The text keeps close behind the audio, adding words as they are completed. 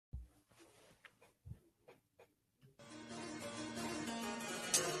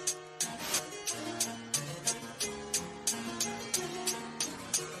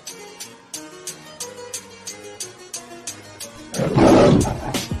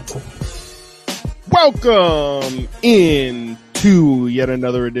Welcome into yet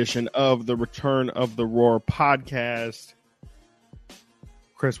another edition of the Return of the Roar podcast.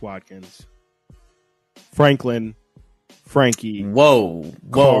 Chris Watkins, Franklin, Frankie,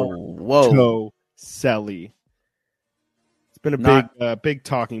 Cartoscelli. It's been a big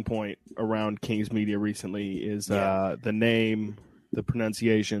talking point around Kings media recently is the name, the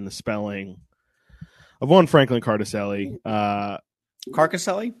pronunciation, the spelling of one Franklin Cartoscelli.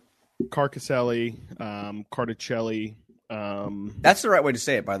 Cartoscelli? Cartoscelli. That's the right way to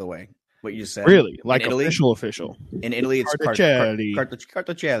say it, by the way. What you just said. Really? Like official. In Italy, it's Cartoscelli.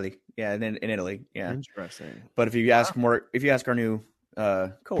 Cartoscelli. Yeah, in Italy. Yeah. Interesting. But if you ask our new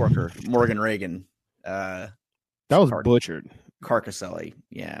coworker, Morgan Reagan, that was butchered. Cartoscelli.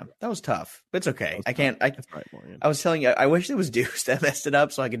 Yeah, that was tough. But it's okay. That's right, Morgan. I was telling you, I wish it was Deuce that messed it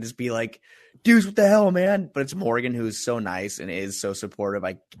up so I could just be like, Deuce, what the hell, man? But it's Morgan who's so nice and is so supportive.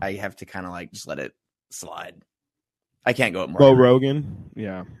 I have to kind of like just let it slide. I can't go with Morgan. Mo Rogan.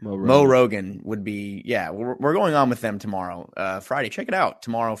 Yeah. Mo Rogan would be, we're going on with them tomorrow. Friday. Check it out.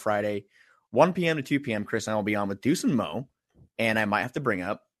 Tomorrow, Friday, 1 p.m. to 2 p.m. Chris and I will be on with Deuce and Mo. And I might have to bring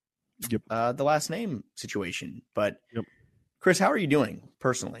up the last name situation. But Chris, how are you doing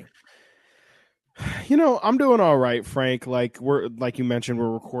personally? I'm doing all right, Frank. Like you mentioned, we're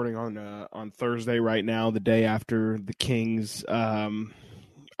recording on Thursday right now, the day after the Kings. I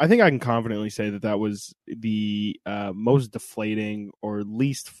think I can confidently say that was the most deflating or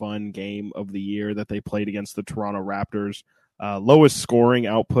least fun game of the year that they played against the Toronto Raptors. Lowest scoring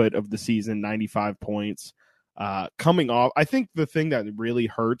output of the season, 95 points. Coming off, I think the thing that really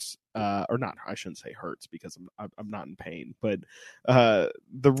hurts, or not, I shouldn't say hurts because I'm not in pain, but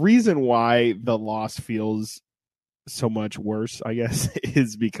the reason why the loss feels so much worse, I guess,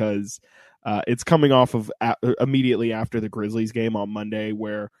 is because it's coming off of immediately after the Grizzlies game on Monday,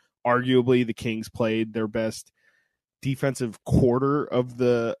 where arguably the Kings played their best defensive quarter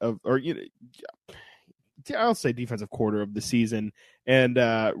I'll say defensive quarter of the season, and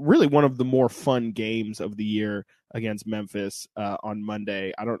really one of the more fun games of the year against Memphis on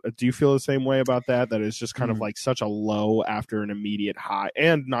Monday. Do you feel the same way about that? That it's just kind of like such a low after an immediate high,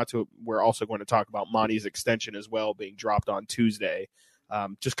 and we're also going to talk about Monty's extension as well being dropped on Tuesday.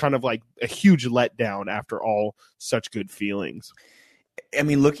 Just kind of like a huge letdown after all such good feelings. I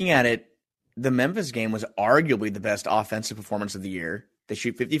mean, looking at it, the Memphis game was arguably the best offensive performance of the year. They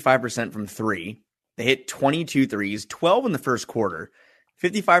shoot 55% from three. They hit 22 threes, 12 in the first quarter,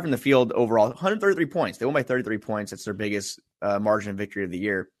 55 from the field overall, 133 points. They won by 33 points. That's their biggest margin of victory of the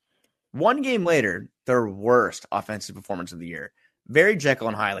year. One game later, their worst offensive performance of the year. Very Jekyll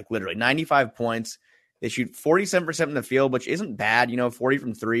and Hyde, like literally 95 points. They shoot 47% in the field, which isn't bad, 40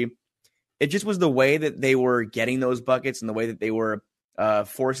 from three. It just was the way that they were getting those buckets and the way that they were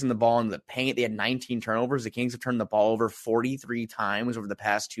forcing the ball into the paint. They had 19 turnovers. The Kings have turned the ball over 43 times over the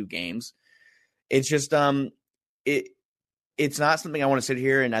past two games. It's just it's not something I want to sit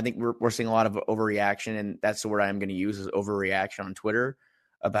here, and I think we're seeing a lot of overreaction, and that's the word I'm going to use is overreaction on Twitter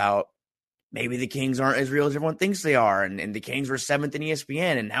about maybe the Kings aren't as real as everyone thinks they are, and the Kings were 7th in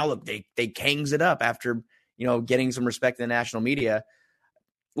ESPN, and now look, they Kings it up after getting some respect in the national media.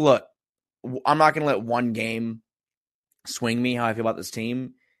 Look, I'm not going to let one game swing me how I feel about this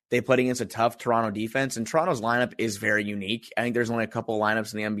team. They played against a tough Toronto defense, and Toronto's lineup is very unique. I think there's only a couple of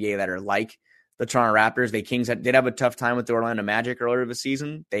lineups in the NBA that are like the Toronto Raptors. The Kings did have a tough time with the Orlando Magic earlier this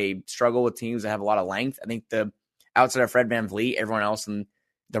season. They struggle with teams that have a lot of length. I think outside of Fred VanVleet, everyone else in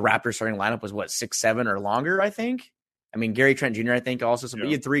the Raptors starting lineup was 6'7" or longer, I think. I mean, Gary Trent Jr., I think also. So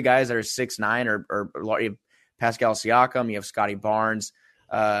you had three guys that are 6'9" or you have Pascal Siakam, you have Scotty Barnes.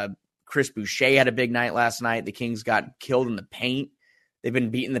 Chris Boucher had a big night last night. The Kings got killed in the paint. They've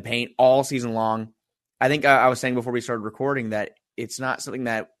been beating the paint all season long. I think I was saying before we started recording that it's not something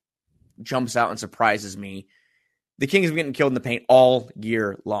that jumps out and surprises me. The Kings have been getting killed in the paint all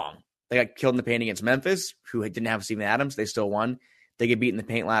year long. They got killed in the paint against Memphis, who didn't have Steven Adams. They still won. They get beat in the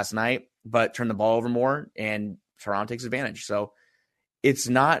paint last night, but turned the ball over more, and Toronto takes advantage. So it's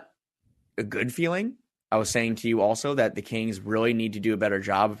not a good feeling. I was saying to you also that the Kings really need to do a better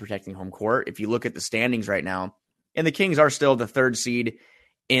job of protecting home court. If you look at the standings right now, and the Kings are still the third seed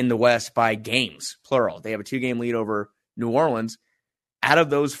in the West by games, plural. They have a 2-game lead over New Orleans. Out of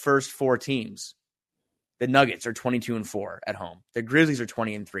those first four teams, the Nuggets are 22-4 at home. The Grizzlies are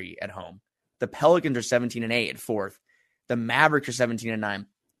 20-3 at home. The Pelicans are 17-8 at fourth. The Mavericks are 17-9.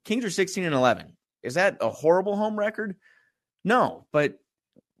 Kings are 16-11. Is that a horrible home record? No, but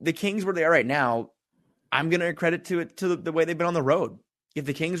the Kings where they are right now, I'm going to credit to the way they've been on the road. If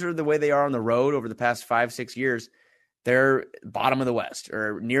the Kings are the way they are on the road over the past 5-6 years, they're bottom of the West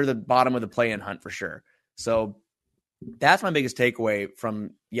or near the bottom of the play-in hunt for sure. So that's my biggest takeaway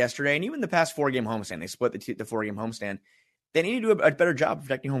from yesterday, and even the past 4-game homestand. They split the 4-game homestand. They need to do a better job of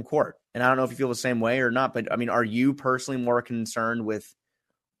protecting home court. And I don't know if you feel the same way or not, but I mean, are you personally more concerned with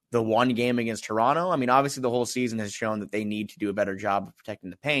the one game against Toronto? I mean, obviously the whole season has shown that they need to do a better job of protecting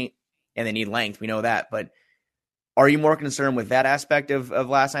the paint, and they need length. We know that. But are you more concerned with that aspect of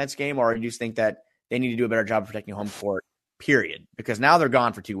last night's game, or do you just think that they need to do a better job of protecting home court, period? Because now they're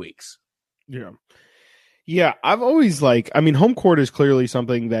gone for 2 weeks. Yeah. Yeah, I've always home court is clearly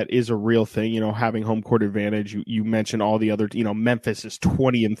something that is a real thing, having home court advantage. You mentioned all the other, Memphis is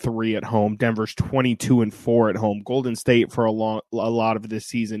 20-3 at home. Denver's 22-4 at home. Golden State for a lot of this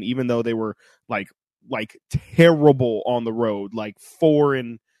season, even though they were like terrible on the road, like 4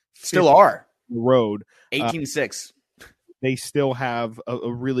 still are on the road. 18-6. They still have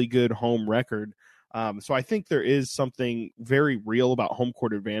a really good home record. So I think there is something very real about home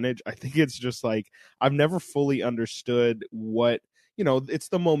court advantage. I think it's just I've never fully understood what, it's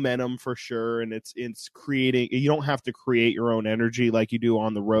the momentum for sure. And it's creating, you don't have to create your own energy like you do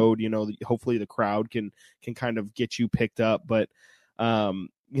on the road. Hopefully the crowd can kind of get you picked up. But,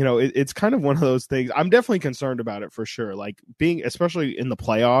 it's kind of one of those things. I'm definitely concerned about it for sure. Especially in the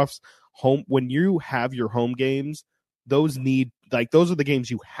playoffs, when you have your home games, those are the games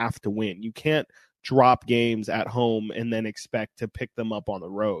you have to win. You can't drop games at home and then expect to pick them up on the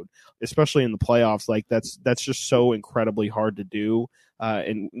road, especially in the playoffs. That's just so incredibly hard to do.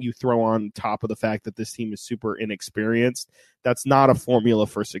 And you throw on top of the fact that this team is super inexperienced. That's not a formula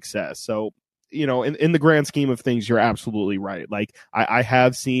for success. So, in the grand scheme of things, you're absolutely right. I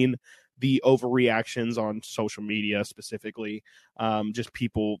have seen the overreactions on social media, specifically, just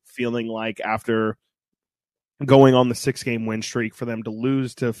people feeling like after going on the 6-game win streak, for them to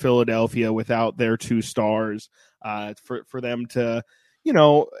lose to Philadelphia without their 2 stars, for them to,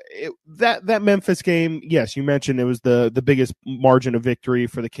 that Memphis game, yes, you mentioned it was the biggest margin of victory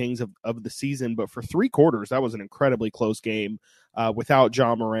for the Kings of the season, but for 3 quarters, that was an incredibly close game, without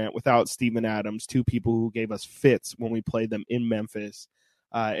John Morant, without Steven Adams, 2 people who gave us fits when we played them in Memphis,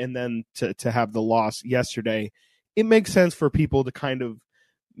 and then to have the loss yesterday. It makes sense for people to kind of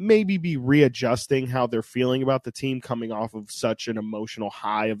maybe be readjusting how they're feeling about the team coming off of such an emotional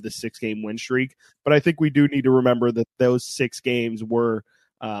high of the 6-game win streak. But I think we do need to remember that those 6 games were,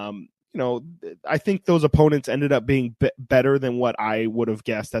 I think those opponents ended up being better than what I would have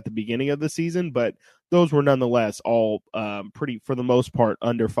guessed at the beginning of the season, but those were nonetheless all pretty, for the most part,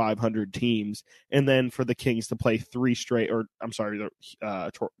 under 500 teams. And then for the Kings to play 3 straight, or I'm sorry,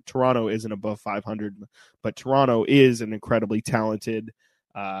 Toronto isn't above 500, but Toronto is an incredibly talented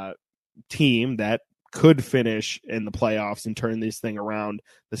team that could finish in the playoffs and turn this thing around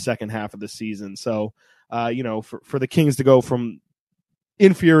the second half of the season. So, for the Kings to go from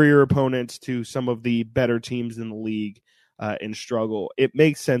inferior opponents to some of the better teams in the league and struggle, it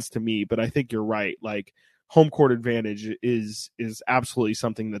makes sense to me. But I think you're right. Home court advantage is absolutely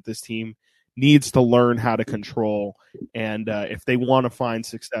something that this team needs to learn how to control. And if they want to find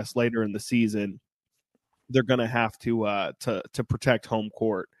success later in the season, they're going to have to protect home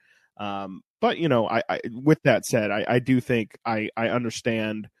court. But I with that said, I do think I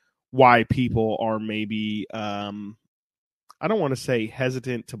understand why people are maybe I don't want to say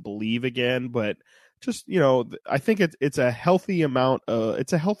hesitant to believe again, but just I think it's a healthy amount.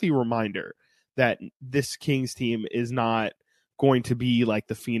 It's a healthy reminder that this Kings team is not going to be like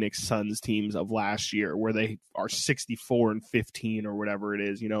the Phoenix Suns teams of last year, where they are 64-15 or whatever it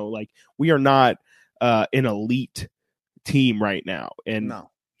is. We are not an elite team right now. And no.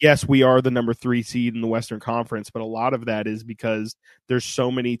 Yes, we are the number 3 seed in the Western Conference, but a lot of that is because there's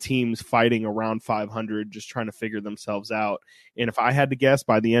so many teams fighting around 500, just trying to figure themselves out. And if I had to guess,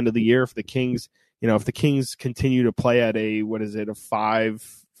 by the end of the year, if the Kings continue to play at a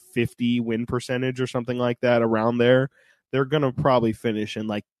 550 win percentage or something like that, around there, they're going to probably finish in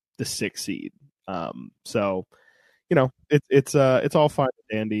the 6th seed. So it's all fine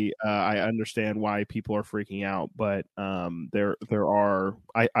and dandy. I understand why people are freaking out, but there are,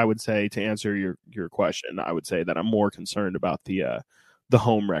 I would say, to answer your question, I would say that I'm more concerned about the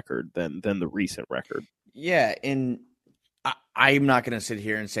home record than the recent record. Yeah, and I'm not going to sit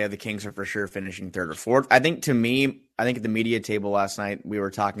here and say the Kings are for sure finishing 3rd or 4th. I think at the media table last night we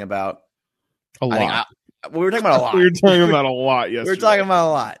were talking about a lot. We were talking about a lot. We were talking about a lot yesterday. We were talking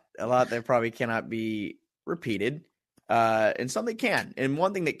about a lot that probably cannot be repeated. And something can. And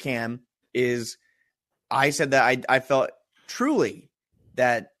one thing that can is I said that I felt truly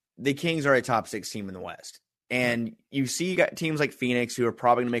that the Kings are a top 6 team in the West. And you see teams like Phoenix who are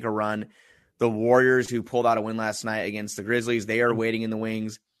probably going to make a run. The Warriors, who pulled out a win last night against the Grizzlies, they are waiting in the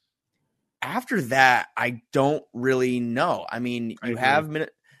wings. After that, I don't really know. I mean, you have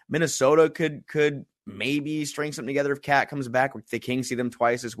Minnesota could maybe string something together if Cat comes back. The Kings see them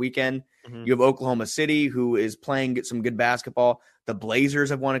twice this weekend. Mm-hmm. You have Oklahoma City, who is playing some good basketball. The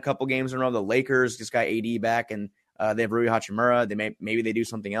Blazers have won a couple games in a row. The Lakers just got AD back, and they have Rui Hachimura. Maybe they do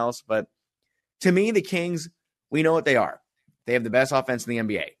something else. But to me, the Kings, we know what they are. They have the best offense in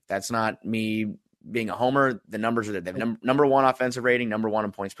the NBA. That's not me being a homer. The numbers are there. They have number one offensive rating, number one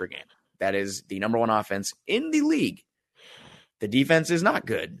in points per game. That is the number one offense in the league. The defense is not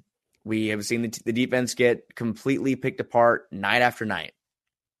good. We have seen the defense get completely picked apart night after night.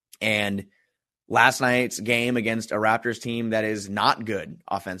 And last night's game against a Raptors team that is not good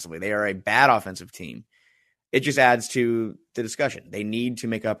offensively. They are a bad offensive team. It just adds to the discussion. They need to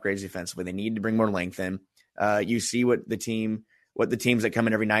make upgrades defensively. They need to bring more length in. You see what the teams that come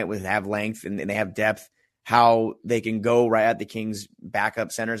in every night with have length and they have depth, how they can go right at the Kings'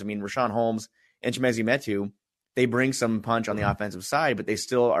 backup centers. I mean, Rashawn Holmes and Chimezie Metu, they bring some punch on the offensive side, but they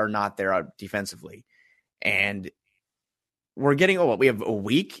still are not there defensively. And we're getting, we have a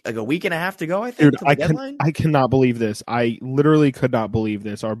week and a half to go, I think, to the deadline. I cannot believe this. I literally could not believe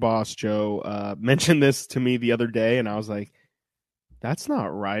this. Our boss, Joe, mentioned this to me the other day, and I was like, that's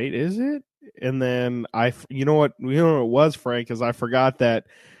not right, is it? And then you know what it was, Frank, is I forgot that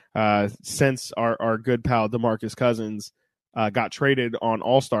since our good pal DeMarcus Cousins got traded on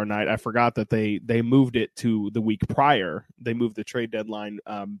All-Star night, I forgot that they moved it to the week prior. They moved the trade deadline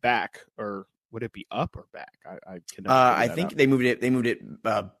back, or would it be up or back? I think they moved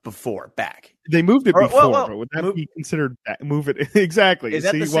it before back. They moved it before, but would that be considered move it exactly? Is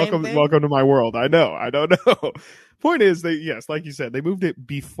that the same thing? Welcome to my world. I know. I don't know. Point is, yes, like you said, they moved it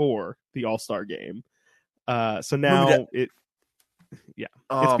before the All-Star game. So now it's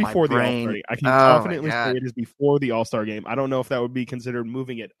before the All-Star game. I can confidently say it is before the All-Star game. I don't know if that would be considered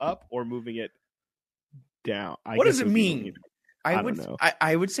moving it up or moving it down. What does it mean?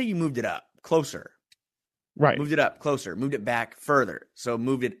 I would say you moved it up closer. Right. Moved it up closer. Moved it back further. So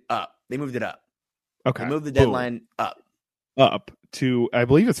moved it up. They moved it up. Okay. They moved the deadline up. Up to, I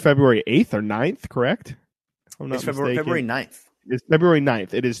believe it's February 8th or 9th, correct? It's February 9th. It's February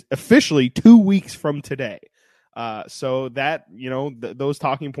 9th. It is officially 2 weeks from today. So that, those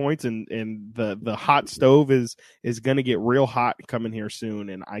talking points and the hot stove is going to get real hot coming here soon.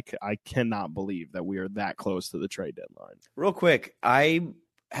 And I cannot believe that we are that close to the trade deadline. Real quick, I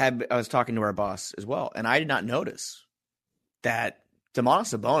was talking to our boss as well, and I did not notice that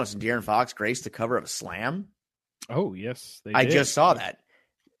Domantas Sabonis and De'Aaron Fox graced the cover of Slam. Oh, yes. I just saw that.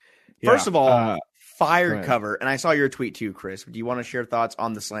 First of all, fire cover. And I saw your tweet too, Chris. Do you want to share thoughts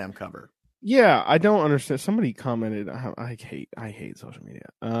on the Slam cover? Yeah, I don't understand. Somebody commented, I hate social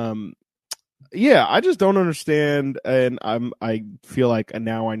media. Yeah, I just don't understand, and I feel like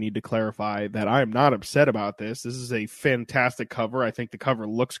now I need to clarify that I am not upset about this. This is a fantastic cover. I think the cover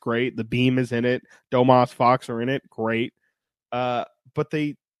looks great. The beam is in it. Domas, Fox are in it. Great. But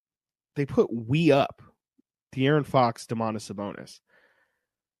they put "We Up," De'Aaron Fox, Domantas Sabonis.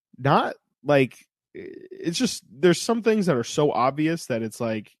 Not like, it's just, there's some things that are so obvious that it's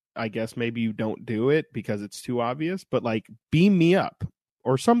like, I guess maybe you don't do it because it's too obvious, but like, beam me up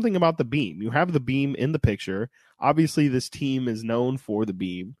or something about the beam. You have the beam in the picture. Obviously, this team is known for the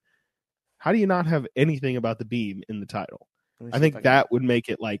beam. How do you not have anything about the beam in the title? I think that would make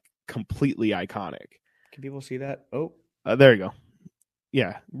it like completely iconic. Can people see that? Oh, there you go.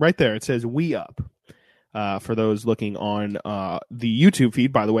 Yeah, right there. It says "We Up." For those looking on the YouTube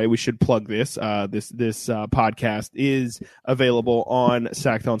feed, by the way, we should plug this. This podcast is available on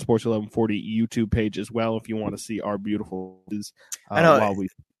Sacktown Sports 1140 YouTube page as well. If you want to see our beautiful, I know.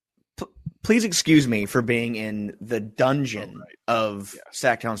 Please excuse me for being in the dungeon of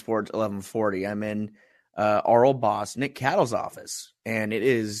Sacktown Sports 1140. I'm in our old boss Nick Cattle's office, and it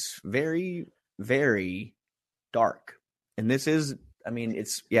is very, very dark. And this is,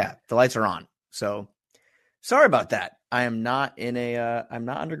 the lights are on, so. Sorry about that. I am not I'm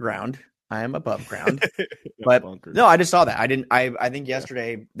not underground. I am above ground. But no, I just saw that. I think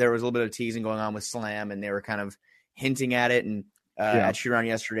yesterday there was a little bit of teasing going on with Slam, and they were kind of hinting at it. And at shoot around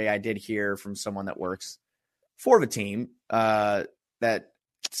yesterday, I did hear from someone that works for the team that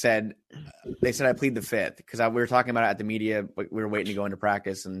said I plead the fifth, because we were talking about it at the media, but we were waiting to go into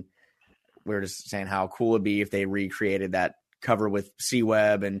practice, and we were just saying how cool it'd be if they recreated that cover with C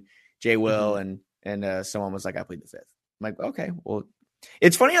Webb and J Will and someone was like, I plead the fifth. I'm like, okay, well,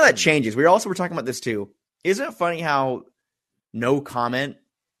 it's funny how that changes. We were talking about this too. Isn't it funny how no comment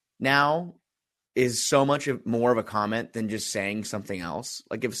now is so much more of a comment than just saying something else.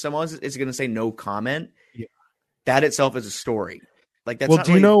 Like if someone is going to say no comment, Yeah. that itself is a story. Like that's Well, not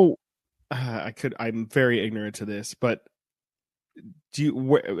do you really. know? I'm very ignorant to this, but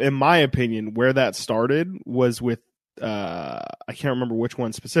in my opinion, where that started was with I can't remember which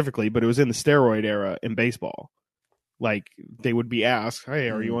one specifically, but it was in the steroid era in baseball. Like they would be asked, "Hey,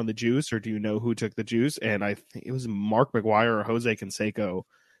 are you on the juice, or do you know who took the juice?" And I think it was Mark McGuire or Jose Canseco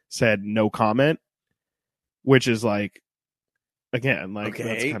said no comment, which is like, again, like that's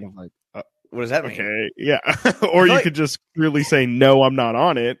Okay. kind of like, What does that mean? okay, yeah. Or you like, could just really say no, I'm not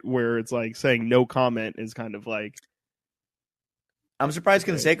on it. Where it's like saying no comment is kind of like. I'm surprised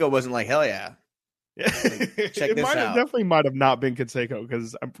Canseco wasn't like, hell yeah. Like, check this out. Definitely might have not been Canseco,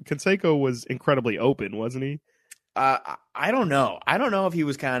 because Canseco was incredibly open, wasn't he? I don't know. I don't know if he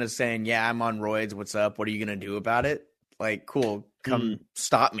was kind of saying, yeah, I'm on roids. What's up? What are you going to do about it? Like, cool. Come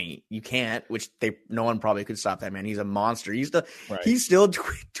stop me. You can't, which no one probably could stop that man. He's a monster. He still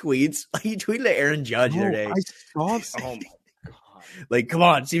tweets. He tweeted at Aaron Judge the other day. I saw that. Oh my God. Like, come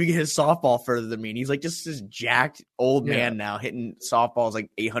on, see if we can hit his softball further than me. And he's like just this jacked old man now hitting softballs like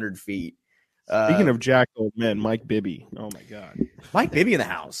 800 feet. Speaking of jacked old men, Mike Bibby. Oh my God. Mike Bibby in the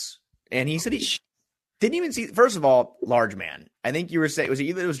house. And he said he didn't even see. First of all, large man. I think you were saying, was he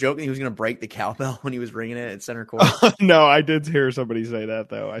either joking he was going to break the cowbell when he was ringing it at center court? No, I did hear somebody say that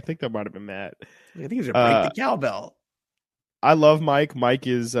though. I think that might have been Matt. I think he was going to break the cowbell. I love Mike. Mike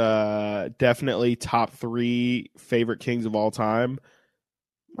is definitely top 3 favorite Kings of all time.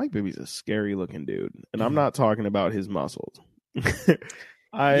 Mike Bibby's a scary looking dude, and I'm not talking about his muscles.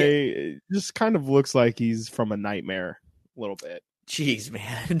 Just kind of looks like he's from a nightmare a little bit. Jeez,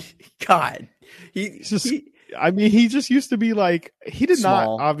 man. God. He just used to be like, he did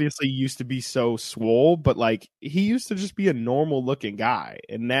small. not obviously used to be so swole, but like he used to just be a normal looking guy,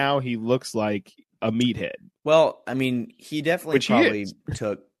 and now he looks like a meathead. Well, I mean, he definitely probably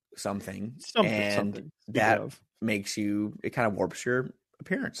took something that makes you, it kind of warps your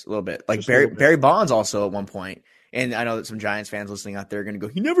appearance a little bit. Like Barry Bonds also at one point. And I know that some Giants fans listening out there are going to go,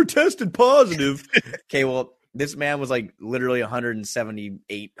 he never tested positive. Okay, well, this man was like literally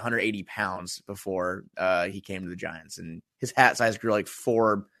 178, 180 pounds before he came to the Giants. And his hat size grew like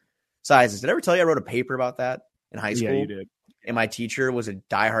 4 sizes. Did I ever tell you I wrote a paper about that in high school? Yeah, you did. And my teacher was a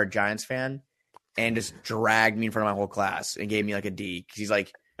diehard Giants fan and just dragged me in front of my whole class and gave me like a D. Because he's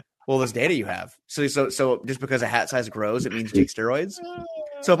like, well, this data you have. So just because a hat size grows, it means you take steroids.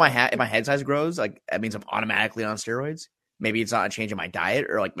 So if my head size grows, like that means I'm automatically on steroids. Maybe it's not a change in my diet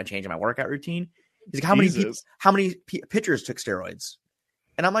or like a change in my workout routine. He's like, how many pitchers took steroids?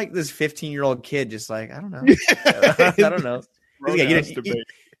 And I'm like this 15-year-old kid, just like, I don't know. I don't know. You get a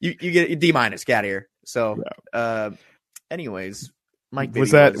D-, get out of here. So, anyways, Mike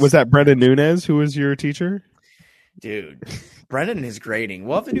Bibby was that Brendan Nunez who was your teacher? Dude, Brendan and his grading.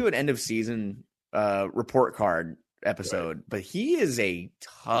 We'll have to do an end of season report card episode, but he is a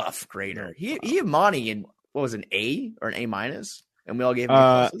tough grader. He had Monty in what was an A or an A minus, and we all gave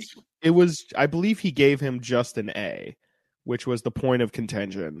him it was, I believe he gave him just an A, which was the point of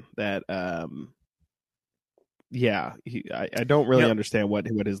contention that I don't really understand what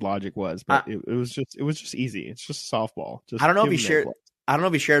his logic was, but it was just easy. It's just softball. I don't know if he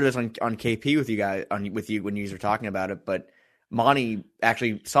shared this on KP with you guys with you when you were talking about it, but Monty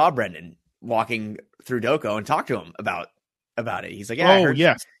actually saw Brendan walking through Doco and talked to him about it. He's like,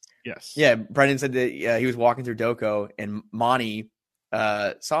 yes. Yeah, Brendan said that he was walking through Doco and Monty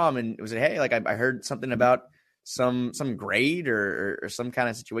saw him and was like, hey, like I heard something about some grade or some kind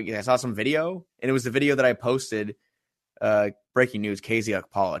of situation. I saw some video, and it was the video that I posted. Breaking news: KZ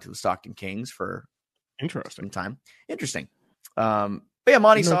Okpala to the Stockton Kings for interesting time. Interesting. But yeah,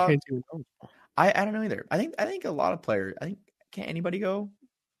 Monty saw. I don't know either. I think a lot of players. Can't anybody go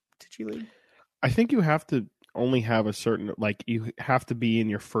to G League? I think you have to only have a certain, like, you have to be in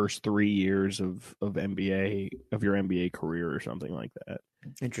your first 3 years of NBA, of your NBA career or something like that.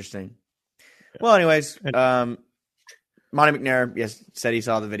 Interesting. Yeah. Well, anyways, Monte McNair, said he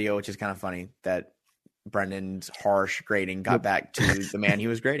saw the video, which is kind of funny that Brendan's harsh grading got back to the man he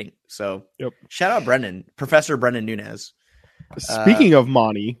was grading. So shout out Brendan, Professor Brendan Nunez. Speaking of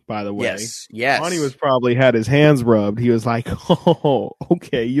Monty, by the way, yes, Monty was probably had his hands rubbed. He was like, "Oh,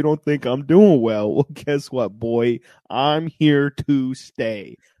 okay, you don't think I'm doing well? Well, guess what, boy? I'm here to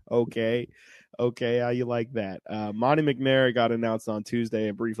stay." Okay, how you like that? Monte McNair got announced on Tuesday.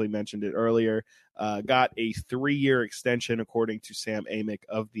 I briefly mentioned it earlier. Got a 3-year extension, according to Sam Amick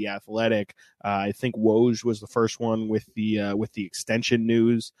of The Athletic. I think Woj was the first one with the extension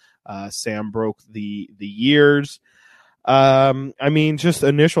news. Sam broke the years. I mean, just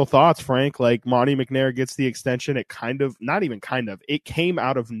initial thoughts, Frank. Like Monte McNair gets the extension. It it came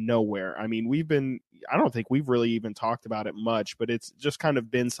out of nowhere. I mean, I don't think we've really even talked about it much, but it's just kind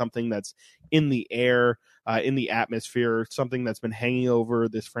of been something that's in the air, in the atmosphere, something that's been hanging over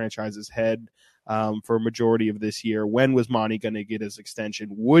this franchise's head for a majority of this year. When was Monte going to get his extension?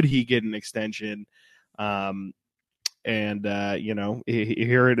 Would he get an extension? Here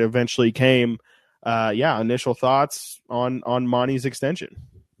it eventually came. Initial thoughts on Monty's extension.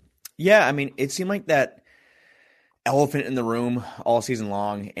 Yeah, I mean, it seemed like that elephant in the room all season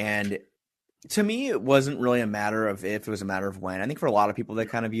long, and to me, it wasn't really a matter of if; it was a matter of when. I think for a lot of people, they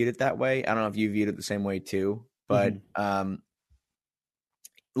kind of viewed it that way. I don't know if you viewed it the same way too, but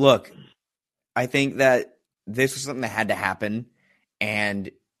look, I think that this was something that had to happen, and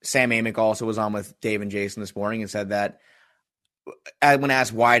Sam Amick also was on with Dave and Jason this morning and said that when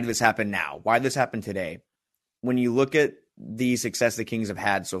asked why did this happen now, why did this happen today, when you look at the success the Kings have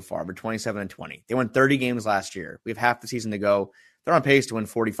had so far, we're 27-20. They won 30 games last year. We have half the season to go. They're on pace to win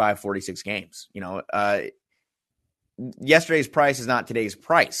 45, 46 games. Yesterday's price is not today's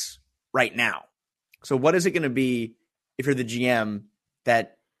price right now. So what is it going to be if you're the GM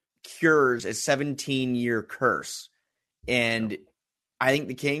that cures a 17-year curse? And I think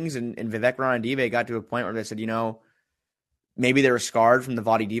the Kings and Vivek Ranadive got to a point where they said, maybe they were scarred from the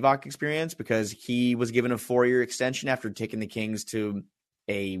Vlade Divac experience because he was given a 4-year extension after taking the Kings to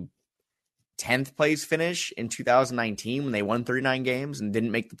a 10th place finish in 2019 when they won 39 games and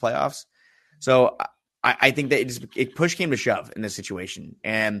didn't make the playoffs. So I think that push came to shove in this situation.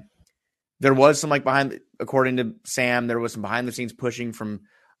 And there was some according to Sam, there was some behind the scenes pushing from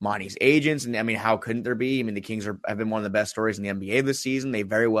Monty's agents. And I mean, how couldn't there be? I mean, the Kings have been one of the best stories in the NBA this season. They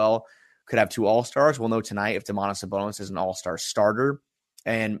very well could have 2 All-Stars. We'll know tonight if Domantas Sabonis is an All-Star starter.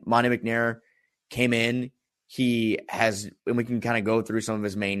 And Monte McNair came in. And we can kind of go through some of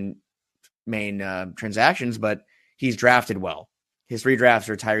his main transactions, but he's drafted well. His 3 drafts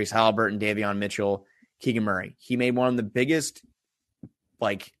are Tyrese Halliburton, Davion Mitchell, Keegan Murray. He made one of the biggest,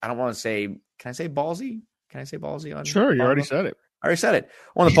 I don't want to say, can I say ballsy? Can I say ballsy on? Sure, you already said it. I already said it.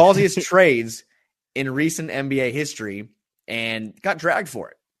 One of the ballsiest trades in recent NBA history, and got dragged for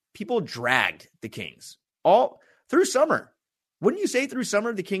it. People dragged the Kings all through summer. Wouldn't you say through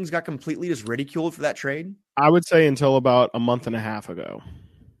summer the Kings got completely just ridiculed for that trade? I would say until about a month and a half ago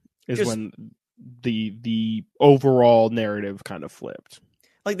is when the overall narrative kind of flipped.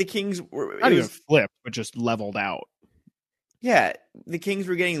 Like the Kings were not even flipped, but just leveled out. Yeah, the Kings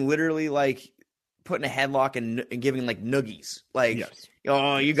were getting literally put in a headlock and giving noogies. Yes.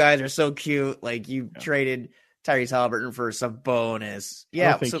 Oh, you guys are so cute. You traded Tyrese Halliburton for some bonus. Yeah,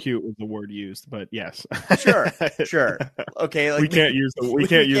 I don't think cute was the word used, but yes. Sure. Okay, we can't use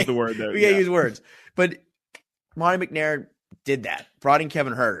the word though. We can't use words. But Monte McNair did that. Brought in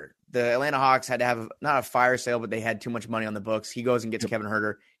Kevin Huerter. The Atlanta Hawks had to have not a fire sale, but they had too much money on the books. He goes and gets Kevin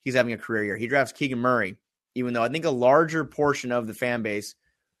Huerter. He's having a career year. He drafts Keegan Murray, even though I think a larger portion of the fan base,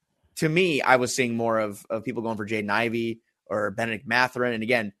 to me, I was seeing more of people going for Jaden Ivey or Benedict Mathurin. And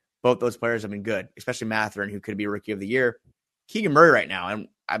again, both those players have been good, especially Mathurin, who could be Rookie of the Year. Keegan Murray right now, and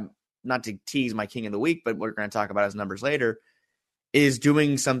I'm not to tease my King of the Week, but we're going to talk about his numbers later, is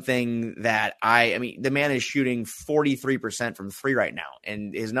doing something that the man is shooting 43% from 3 right now,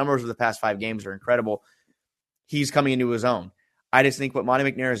 and his numbers for the past 5 games are incredible. He's coming into his own. I just think what Monte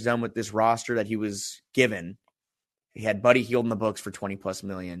McNair has done with this roster that he was given, he had Buddy Hield in the books for $20+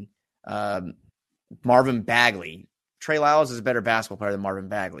 million. Marvin Bagley. Trey Lyles is a better basketball player than Marvin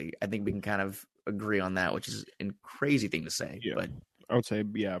Bagley. I think we can kind of agree on that, which is a crazy thing to say. Yeah. But I would say,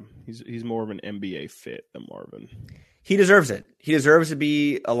 he's more of an NBA fit than Marvin. He deserves it. He deserves to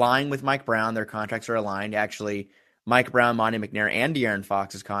be aligned with Mike Brown. Their contracts are aligned. Actually, Mike Brown, Monte McNair, and De'Aaron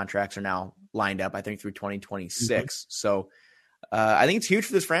Fox's contracts are now lined up, I think, through 2026. Mm-hmm. So I think it's huge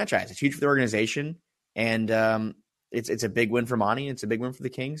for this franchise. It's huge for the organization. And it's a big win for Monte. It's a big win for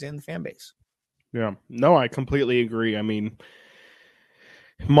the Kings and the fan base. Yeah. No, I completely agree. I mean,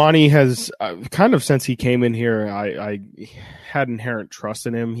 Monte has kind of since he came in here, I had inherent trust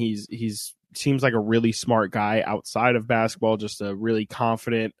in him. He's seems like a really smart guy outside of basketball, just a really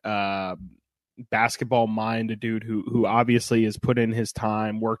confident basketball mind, a dude who obviously has put in his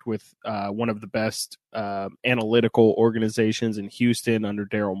time, worked with one of the best analytical organizations in Houston under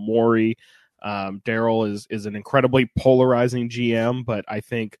Daryl Morey. Daryl is an incredibly polarizing GM, but I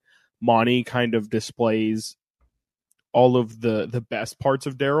think Monte kind of displays all of the best parts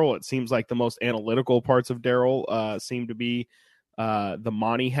of Daryl. It seems like the most analytical parts of Daryl seem to be the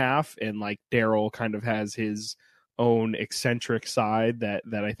Monte half, and Daryl kind of has his own eccentric side that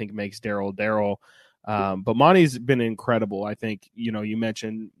I think makes Daryl. But Monty's been incredible. I think, you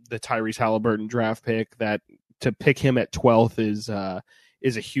mentioned the Tyrese Halliburton draft pick. That to pick him at 12th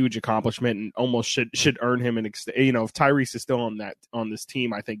is a huge accomplishment and almost should earn him if Tyrese is still on this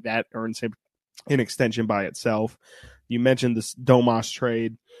team, I think that earns him an extension by itself. You mentioned this Domas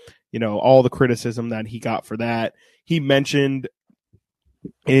trade, all the criticism that he got for that. He mentioned,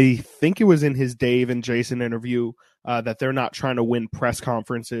 I think it was in his Dave and Jason interview, that they're not trying to win press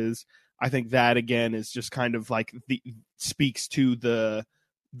conferences. I think that again is just kind of like speaks to the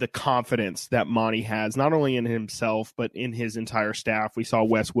confidence that Monty has, not only in himself, but in his entire staff. We saw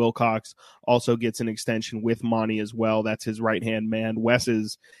Wes Wilcox also gets an extension with Monty as well. That's his right-hand man. Wes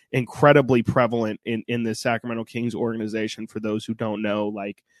is incredibly prevalent in the Sacramento Kings organization. For those who don't know,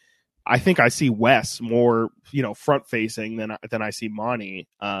 I think I see Wes more, front-facing than I see Monty.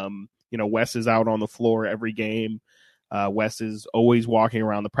 Wes is out on the floor every game. Wes is always walking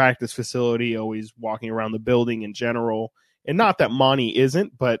around the practice facility, always walking around the building in general. And not that Monty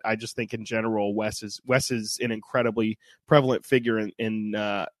isn't, but I just think in general, Wes is an incredibly prevalent figure in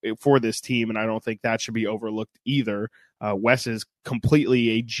for this team, and I don't think that should be overlooked either. Wes is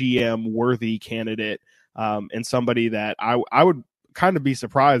completely a GM worthy candidate, and somebody that I would kind of be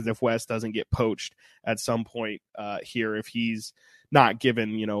surprised if Wes doesn't get poached at some point here, if he's not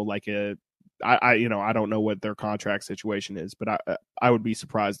given I don't know what their contract situation is, but I would be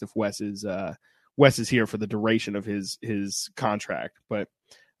surprised if Wes is here for the duration of his contract. But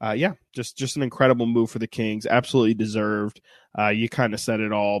just an incredible move for the Kings. Absolutely deserved. You kind of said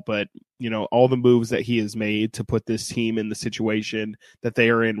it all, but all the moves that he has made to put this team in the situation that they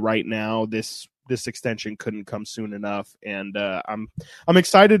are in right now, this extension couldn't come soon enough. And I'm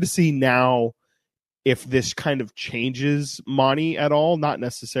excited to see now if this kind of changes Monty at all, not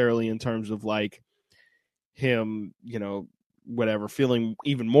necessarily in terms of him, feeling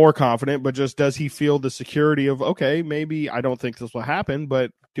even more confident, but just does he feel the security of, okay, maybe I don't think this will happen,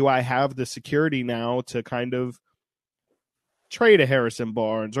 but do I have the security now to kind of trade a Harrison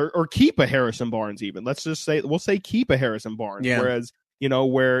Barnes or keep a Harrison Barnes even? Let's just say, we'll say keep a Harrison Barnes. Yeah. Whereas,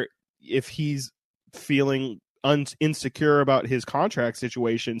 where if he's feeling insecure about his contract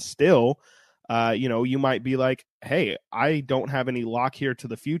situation still, you might be like, hey, I don't have any lock here to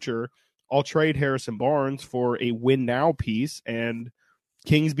the future. I'll trade Harrison Barnes for a win now piece, and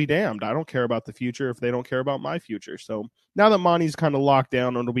Kings be damned. I don't care about the future if they don't care about my future. So now that Monty's kind of locked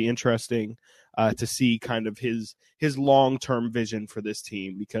down, it'll be interesting to see kind of his long-term vision for this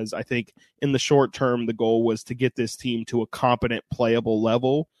team, because I think in the short term, the goal was to get this team to a competent, playable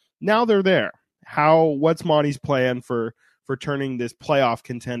level. Now they're there. What's Monty's plan for turning this playoff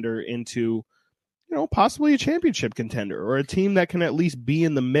contender into, possibly a championship contender or a team that can at least be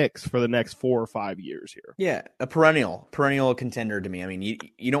in the mix for the next 4 or 5 years here? Yeah, a perennial contender to me. I mean,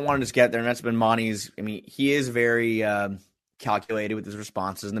 you don't want to just get there, and that's been Monty's. I mean, he is very calculated with his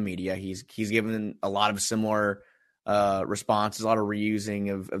responses in the media. He's given a lot of similar responses, a lot of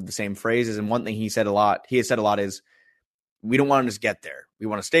reusing of the same phrases. And one thing he has said a lot is, we don't want to just get there. We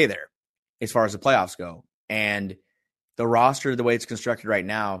want to stay there as far as the playoffs go. And the roster, the way it's constructed right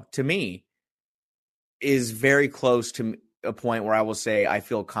now, to me, is very close to a point where I will say I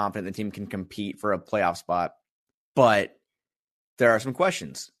feel confident the team can compete for a playoff spot. But there are some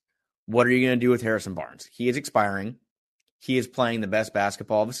questions. What are you going to do with Harrison Barnes? He is expiring. He is playing the best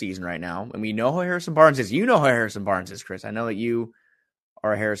basketball of the season right now. And we know who Harrison Barnes is. You know who Harrison Barnes is, Chris. I know that you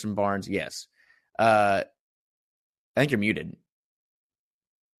are a Harrison Barnes. Yes. I think you're muted.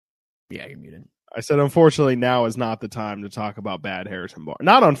 Yeah, you're muted. I said, unfortunately, now is not the time to talk about bad Harrison Barnes.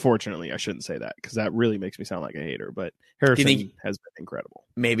 Not unfortunately, I shouldn't say that, because that really makes me sound like a hater. But Harrison has been incredible.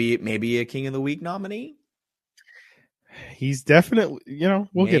 Maybe a King of the Week nominee? He's definitely,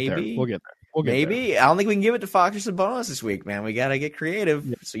 we'll get there. We'll get there. I don't think we can give it to Fox or Sabonis this week, man. We got to get creative.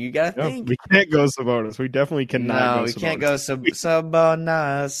 Yeah. So you got to think. We can't go Sabonis. We definitely cannot go Sabonis. No, we can't go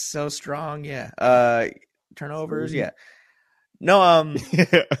Sabonis. So strong, yeah. Turnovers, yeah. No,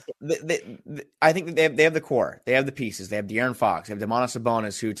 I think they have the core. They have the pieces. They have De'Aaron Fox. They have Domantas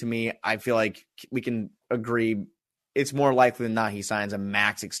Sabonis, who, to me, I feel like we can agree it's more likely than not he signs a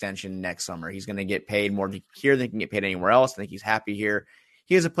max extension next summer. He's going to get paid more here than he can get paid anywhere else. I think he's happy here.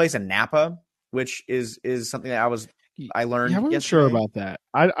 He has a place in Napa, which is something that I learned. Yeah, I wasn't sure about that.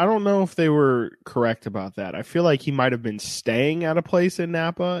 I don't know if they were correct about that. I feel like he might have been staying at a place in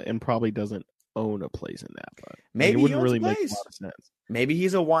Napa and probably doesn't own a place in Napa. Maybe it wouldn't really make a lot of sense. Maybe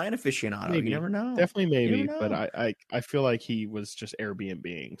he's a wine aficionado. Maybe. You never know. Definitely maybe, but I feel like he was just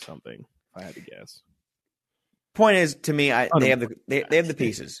Airbnb-ing something, if I had to guess. Point is, to me, they have the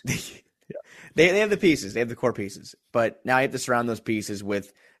pieces. Yeah. They have the pieces. They have the core pieces. But now you have to surround those pieces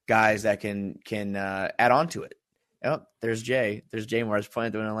with guys that can add on to it. Oh, there's Jay. There's Jay Morris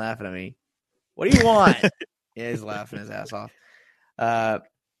pointing and laughing at me. What do you want? Yeah, he's laughing his ass off.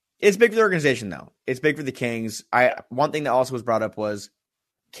 It's big for the organization, though. It's big for the Kings. One thing that also was brought up was,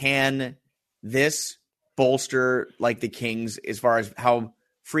 can this bolster like the Kings as far as how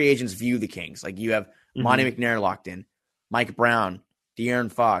free agents view the Kings? Like you have Monte McNair locked in, Mike Brown,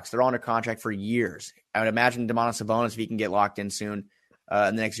 De'Aaron Fox. They're all under contract for years. I would imagine Domantas Sabonis, if he can get locked in soon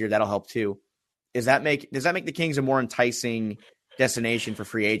in the next year, that'll help too. Does that make the Kings a more enticing destination for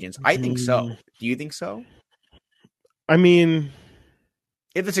free agents? I think so. Do you think so? I mean,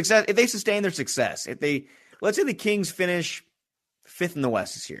 if they sustain their success, let's say the Kings finish 5th in the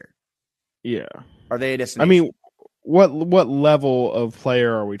West this year. Yeah. Are they a destination? I mean, what level of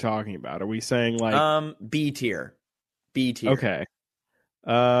player are we talking about? Are we saying like B tier? B tier. Okay.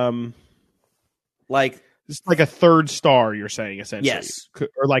 Like it's like a third star, you're saying, essentially. Yes.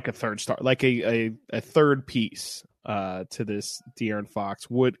 Or like a third star, like a third piece to this De'Aaron Fox.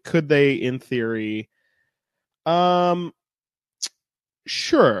 Could they, in theory?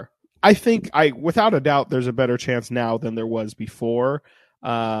 Sure. I think without a doubt there's a better chance now than there was before.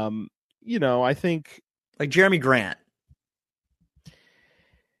 I think like Jeremy Grant.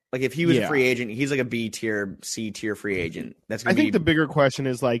 Like if he was a free agent, he's like a B tier, C tier free agent. I think the bigger question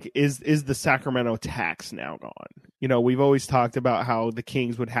is like, is the Sacramento tax now gone? We've always talked about how the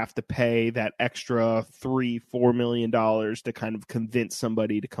Kings would have to pay that extra $3-4 million to kind of convince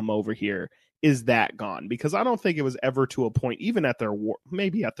somebody to come over here. Is that gone? Because I don't think it was ever to a point, even at their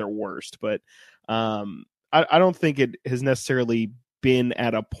maybe at their worst, but I don't think it has necessarily been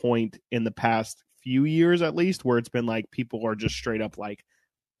at a point in the past few years, at least, where it's been like people are just straight up like,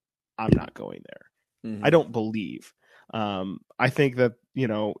 I'm not going there. I don't believe. I think that,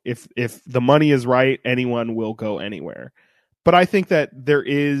 if the money is right, anyone will go anywhere. But I think that there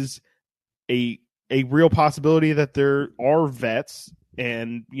is a real possibility that there are vets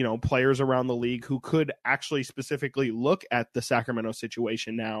and, players around the league who could actually specifically look at the Sacramento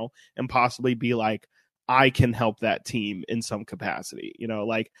situation now and possibly be like, I can help that team in some capacity.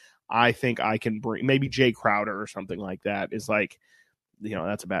 Like I think I can bring maybe Jay Crowder or something like that is like,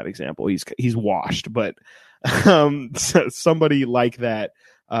 that's a bad example. He's washed, but somebody like that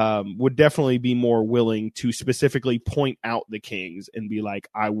would definitely be more willing to specifically point out the Kings and be like,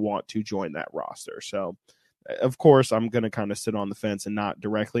 I want to join that roster. So, of course, I'm going to kind of sit on the fence and not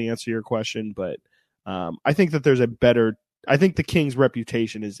directly answer your question, but I think that I think the Kings'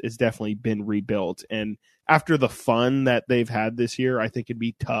 reputation is definitely been rebuilt. And after the fun that they've had this year, I think it'd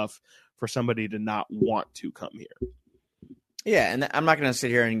be tough for somebody to not want to come here. Yeah, and I'm not going to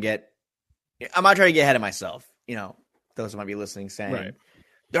sit here and I'm not trying to get ahead of myself. Those who might be listening saying, right.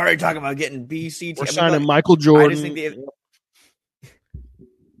 They're already talking about getting BC. We're signing Michael Jordan. I just think that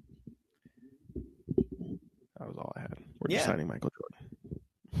was all I had. We're just signing Michael Jordan.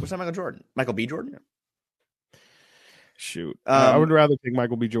 We're signing Michael Jordan. Michael B. Jordan? Yeah. Shoot. I would rather take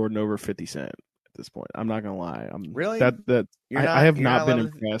Michael B. Jordan over 50 Cent at this point. I'm not going to lie. Really? I have not been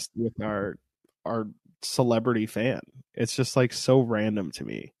impressed with our celebrity fan. It's just like so random to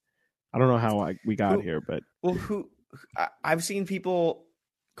me. I don't know how we got here, but I've seen people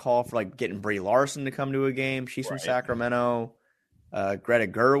call for like getting Brie Larson to come to a game. She's from Sacramento. Greta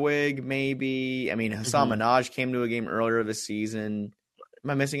Gerwig, maybe. I mean, Hassan Minaj came to a game earlier this season. Am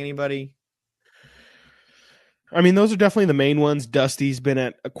I missing anybody? I mean, those are definitely the main ones. Dusty's been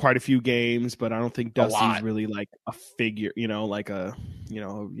at quite a few games, but I don't think Dusty's really like a figure, like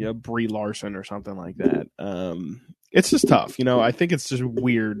Brie Larson or something like that. It's just tough. I think it's just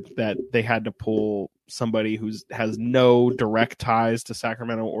weird that they had to pull somebody who has no direct ties to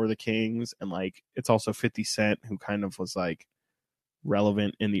Sacramento or the Kings. And like, it's also 50 Cent, who kind of was like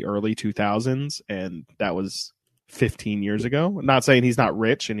relevant in the early 2000s. And that was 15 years ago. I'm not saying he's not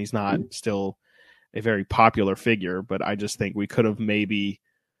rich and he's not still a very popular figure, but I just think we could have maybe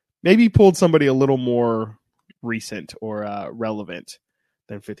pulled somebody a little more recent or relevant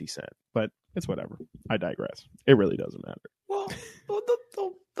than 50 Cent, but it's whatever. I digress. It really doesn't matter. Well,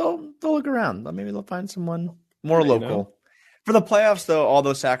 they'll look around. Maybe they'll find someone more local. For the playoffs, though, all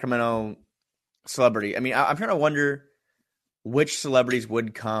those Sacramento celebrity. I mean, I'm trying to wonder which celebrities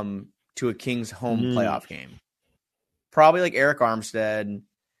would come to a Kings home playoff game. Probably like Eric Armstead.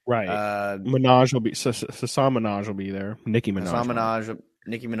 Right. Minaj will be Hassan Minaj will be there. Nicki Minaj.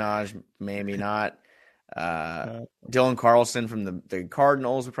 Nicki Minaj, maybe not. Dylan Carlson from the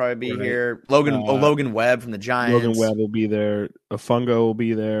Cardinals will probably be here. Logan Webb from the Giants. Logan Webb will be there. Afungo will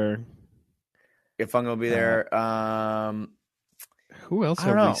be there. Afungo will be there. Who else I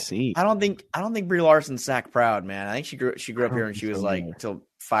don't have we know. seen? I don't think Brie Larson's sack proud, man. I think she grew up I here don't and she think was so like either. till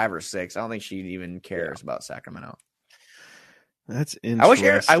 5 or 6. I don't think she even cares about Sacramento. That's I wish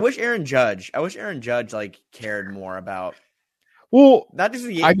interesting. Aaron Judge like cared more about Well, not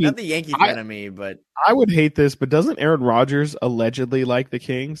I mean, the Yankee I fan of me, but I would hate this, but doesn't Aaron Rodgers allegedly like the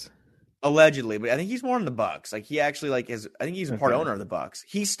Kings? allegedly, but I think he's more in the Bucks. Like he actually like is. I think he's a part Okay. owner of the Bucks.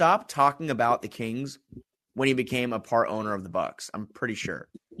 He stopped talking about the Kings when he became a part owner of the Bucks. I'm pretty sure.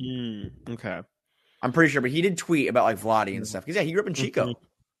 Okay. I'm pretty sure, but he did tweet about like Vladdy and stuff. Because yeah, he grew up in Chico. Mhm.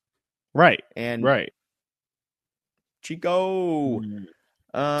 Right. And Right. Chico. Mm.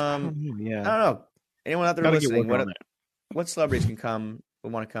 I don't know. Anyone out there Gotta get listening? working on that. What celebrities can come?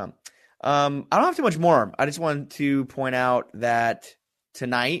 Would want to come? I don't have too much more. I just want to point out that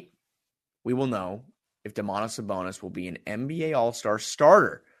tonight we will know if Domantas Sabonis will be an NBA All-Star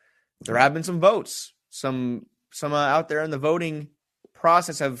starter. There have been some votes. Some out there in the voting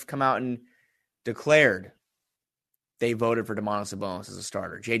process have come out and declared they voted for Domantas Sabonis as a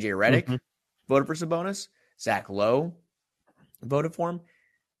starter. JJ Redick voted for Sabonis. Zach Lowe voted for him.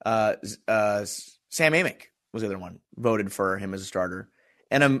 Sam Amick was the other one, voted for him as a starter.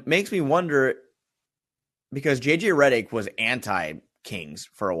 And it makes me wonder, because JJ Redick was anti-Kings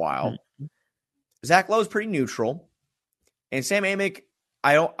for a while. Zach Lowe's pretty neutral. And Sam Amick,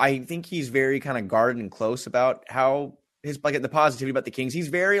 I think he's very kind of guarded and close about how the positivity about the Kings. He's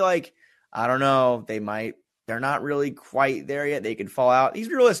very like, I don't know, they're not really quite there yet. They could fall out. He's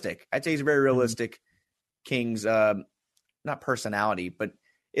realistic. I'd say he's a very realistic Kings, not personality, but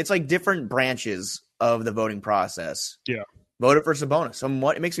it's like different branches of the voting process. Yeah. Voted for Sabonis. So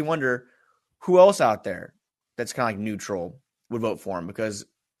it makes me wonder who else out there that's kind of like neutral would vote for him, because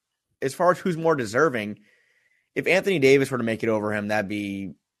as far as who's more deserving, if Anthony Davis were to make it over him, that'd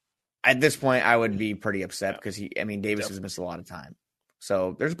be, at this point, I would be pretty upset because Davis has missed a lot of time.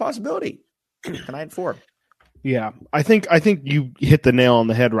 So there's a possibility. Tonight at 4. Yeah, I think you hit the nail on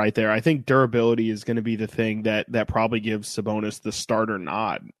the head right there. I think durability is going to be the thing that probably gives Sabonis the starter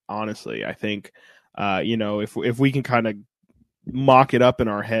nod. Honestly, I think if we can kind of mock it up in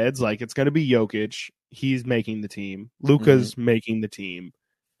our heads, like it's going to be Jokic. He's making the team. Luka's making the team.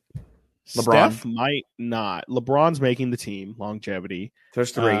 LeBron Steph might not. LeBron's making the team. Longevity.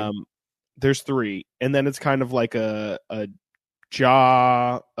 There's 3. There's 3, and then it's kind of like a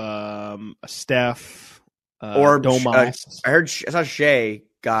Ja, a Steph. Or Domas. I saw Shea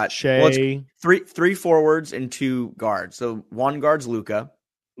got Shea. Well, 3 forwards and 2 guards. So one guard's Luka.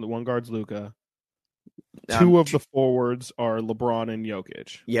 The one guard's Luka. 2 of the forwards are LeBron and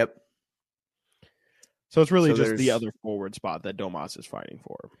Jokic. Yep. So it's really just the other forward spot that Domas is fighting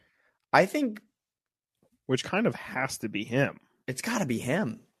for. I think, which kind of has to be him. It's got to be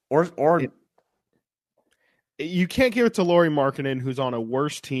him, or you can't give it to Lauri Markkanen, who's on a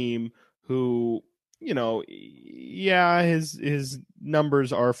worse team. Who, his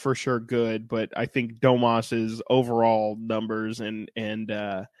numbers are for sure good, but I think Domas's overall numbers and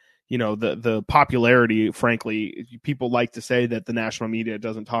the popularity, frankly, people like to say that the national media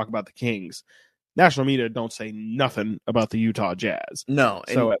doesn't talk about the Kings. National media don't say nothing about the Utah Jazz. No.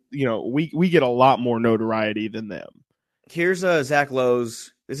 So, we get a lot more notoriety than them. Here's Zach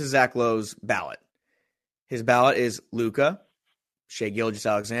Lowe's ballot. His ballot is Luka, Shai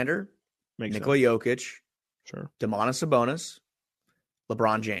Gilgeous-Alexander, Nikola Jokic, sure, Domantas Sabonis,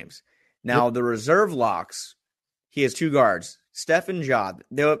 LeBron James. Now, the reserve locks, he has 2 guards, Steph and Ja.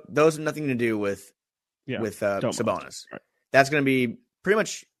 Those have nothing to do with Sabonis. Right. That's going to be pretty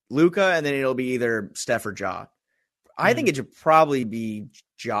much Luka, and then it'll be either Steph or Ja. I think it should probably be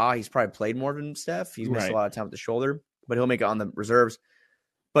Ja. He's probably played more than Steph. He's missed a lot of time with the shoulder, but he'll make it on the reserves.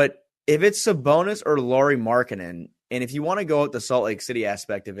 But if it's Sabonis or Lauri Markkanen, and if you want to go with the Salt Lake City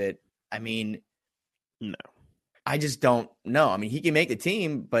aspect of it, no. I just don't know. He can make the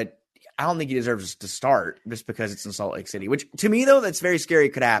team, but I don't think he deserves to start just because it's in Salt Lake City, which to me, though, that's very scary.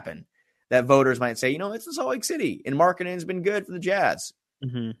 It could happen that voters might say, it's in Salt Lake City and Markkanen's been good for the Jazz.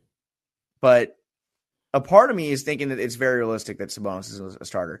 Mm-hmm. But a part of me is thinking that it's very realistic that Sabonis is a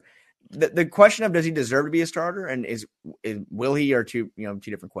starter. The question of does he deserve to be a starter and will he are two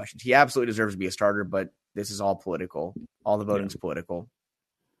different questions. He absolutely deserves to be a starter, but this is all political. All the voting's political.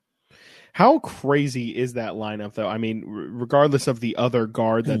 How crazy is that lineup, though? Regardless of the other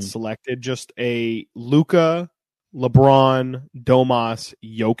guard that's selected, just a Luka, LeBron, Domas,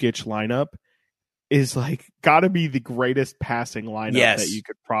 Jokic lineup is got to be the greatest passing lineup that you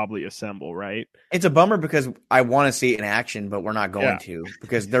could probably assemble, right? It's a bummer because I want to see it in action, but we're not going to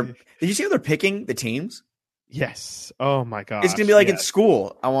because did you see how they're picking the teams? Yes. Oh my God. It's going to be like at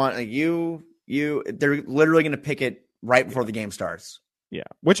school. I want they're literally going to pick it right before the game starts. Yeah,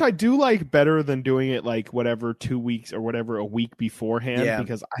 which I do like better than doing it like whatever 2 weeks or whatever a week beforehand,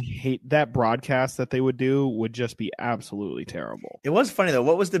 because I hate that broadcast that they would do would just be absolutely terrible. It was funny though.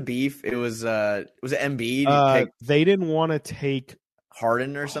 What was the beef? It was it Embiid? They didn't want to take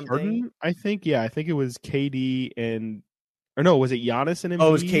Harden or something. Harden, I think. Yeah, I think it was KD or no, was it Giannis and Embiid? Oh,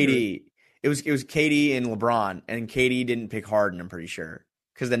 it was KD. It was KD and LeBron, and KD didn't pick Harden. I'm pretty sure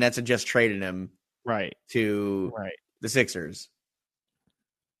because the Nets had just traded him to the Sixers.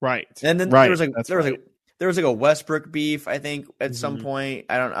 Right. And then there was like a Westbrook beef, I think, at some point.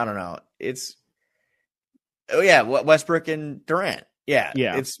 I don't know. It's Westbrook and Durant. Yeah.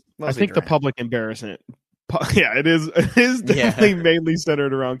 It's I think Durant. the public embarrassment. Yeah, it is definitely mainly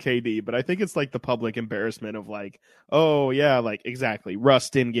centered around KD, but I think it's like the public embarrassment of like, oh yeah, like exactly. Russ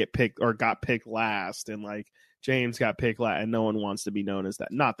didn't get picked or got picked last, and like James got picked last, and no one wants to be known as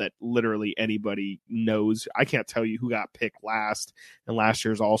that. Not that literally anybody knows. I can't tell you who got picked last in last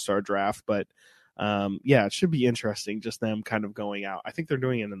year's All-Star draft, but it should be interesting just them kind of going out. I think they're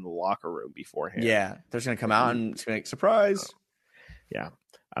doing it in the locker room beforehand. Yeah, they're just going to come out and it's going to make surprise. Yeah,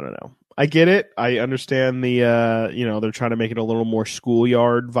 I don't know. I get it. I understand the, they're trying to make it a little more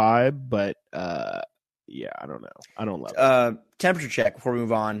schoolyard vibe, but I don't know. I don't love it. Temperature check before we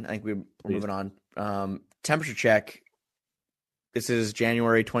move on. I think we're moving on. Temperature check. This is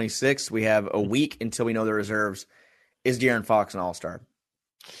January 26th. We have a week until we know the reserves. Is De'Aaron Fox an all-star?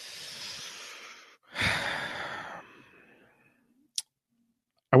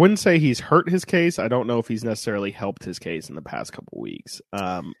 I wouldn't say he's hurt his case. I don't know if he's necessarily helped his case in the past couple weeks.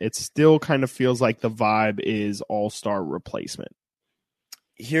 It still kind of feels like the vibe is all-star replacement.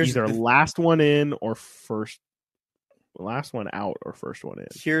 Either last one in or last one out or first one in.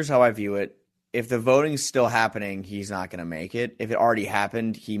 Here's how I view it. If the voting's still happening, he's not going to make it. If it already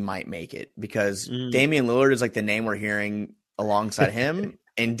happened, he might make it because Damian Lillard is like the name we're hearing alongside him.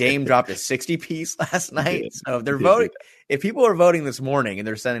 And Dame dropped a 60-piece last night. So if they're voting, if people are voting this morning and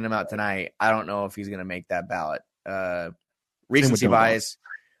they're sending them out tonight, I don't know if he's going to make that ballot. Recency bias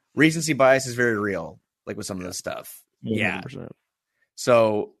is very real, like with some of this stuff. 100%. Yeah.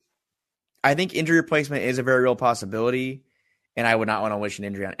 So I think injury replacement is a very real possibility, and I would not want to wish an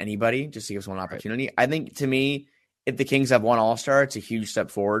injury on anybody just to give someone an opportunity. I think, to me, if the Kings have one all-star, it's a huge step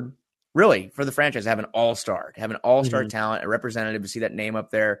forward. Really, for the franchise, to have an all-star talent, a representative, to see that name up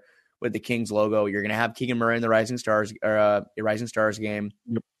there with the Kings logo. You're going to have Keegan Murray in the Rising Stars game.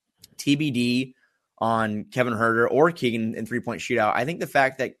 Yep. TBD on Kevin Huerter or Keegan in three-point shootout. I think the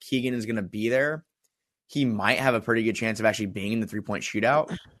fact that Keegan is going to be there, he might have a pretty good chance of actually being in the three-point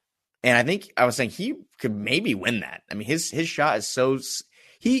shootout. And I think I was saying he could maybe win that. I mean, his shot is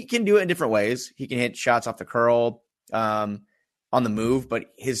he can do it in different ways. He can hit shots off the curl, on the move, but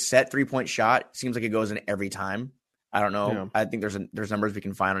his set three-point shot seems like it goes in every time. I don't know. Yeah. I think there's numbers we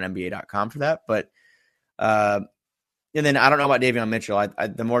can find on NBA.com for that. But and then I don't know about Davion Mitchell.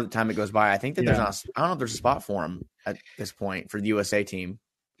 The more the time it goes by, I think that I don't know if there's a spot for him at this point for the USA team.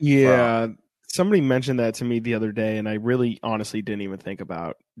 Yeah. Somebody mentioned that to me the other day, and I really honestly didn't even think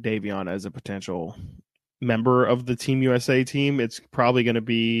about Davion as a potential member of the Team USA team. It's probably going to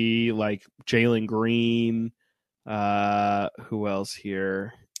be like Jalen Green. Who else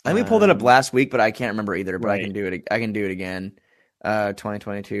here? I think we pulled it up last week, but I can't remember either. But I can do it. I can do it again.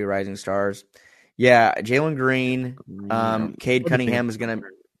 2022 Rising Stars. Yeah, Jalen Green. Cade Cunningham is gonna.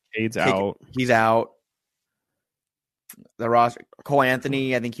 Cade's out. He's out. The roster. Cole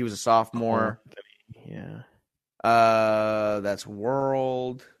Anthony. I think he was a sophomore. Yeah. That's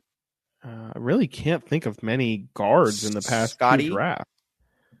World. I really can't think of many guards in the past two drafts.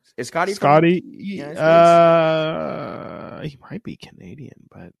 Is Scotty? He might be Canadian,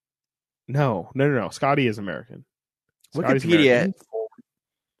 but no. Scotty is American. Wikipedia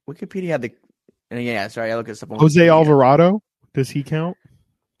had the. Yeah, sorry, I look at stuff. Jose Alvarado. Does he count?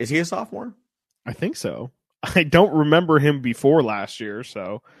 Is he a sophomore? I think so. I don't remember him before last year,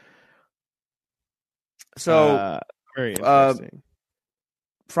 so very interesting.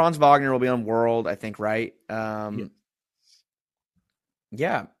 Franz Wagner will be on World, I think, right?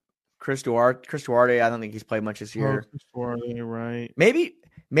 Yeah. Chris Duarte, I don't think he's played much this year. Chris Duarte, right? Maybe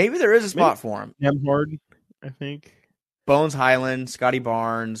there is a spot for him. Nemhard, I think. Bones Highland, Scotty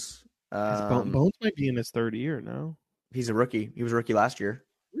Barnes. Bones might be in his third year, no? He's a rookie. He was a rookie last year.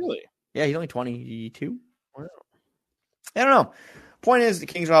 Really? Yeah, he's only 22. Wow. I don't know. Point is, the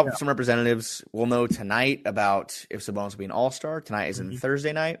Kings will have some representatives. We'll know tonight about if Sabonis will be an all-star. Tonight is in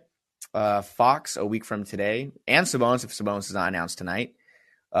Thursday night. Fox, a week from today. And Sabonis, if Sabonis is not announced tonight,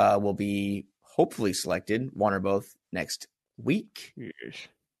 will be hopefully selected, one or both, next week. Yes.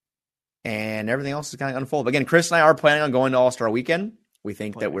 and everything else is kind of unfold. Again, Chris and I are planning on going to All-Star Weekend. We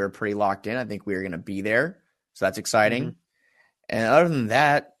think that we're pretty locked in. I think we're going to be there, so that's exciting. Mm-hmm. And other than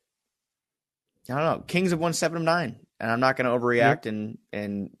that, I don't know. Kings have won 7 of 9, and I'm not going to overreact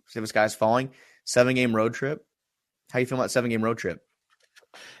and say this guy's falling. 7-game road trip. How you feel about 7-game road trip?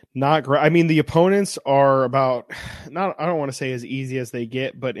 Not great. I mean, the opponents are about not. I don't want to say as easy as they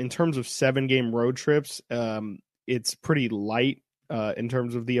get, but in terms of 7-game road trips, it's pretty light in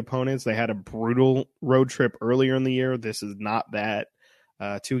terms of the opponents. They had a brutal road trip earlier in the year. This is not that.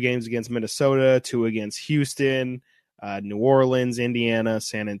 2 games against Minnesota, 2 against Houston, New Orleans, Indiana,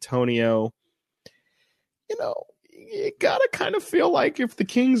 San Antonio. You know, you gotta kind of feel like if the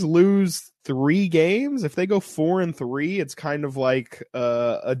Kings lose 3 games, if they go 4-3, it's kind of like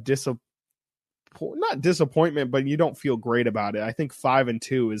a not disappointment, but you don't feel great about it. I think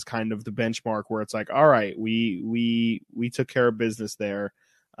 5-2 is kind of the benchmark where it's like, all right, we took care of business there,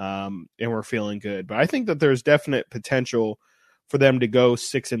 and we're feeling good. But I think that there's definite potential for them to go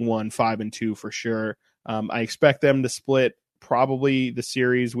 6-1, 5-2 for sure. I expect them to split probably the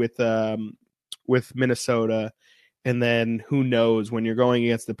series with Minnesota. And then who knows when you're going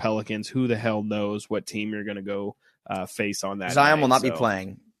against the Pelicans, who the hell knows what team you're going to go face on that. Zion will not be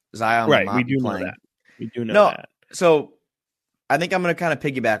playing. Zion will not be playing. Know that. We do know that. So I think I'm going to kind of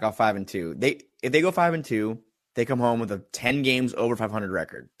piggyback off 5-2. If they go 5-2, they come home with a 10 games over 500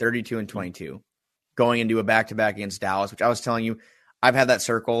 record, 32-22, going into a back-to-back against Dallas, which I was telling you, I've had that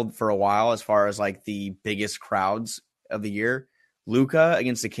circled for a while as far as like the biggest crowds of the year. Luka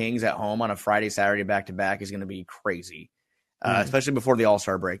against the Kings at home on a Friday, Saturday back-to-back is going to be crazy, especially before the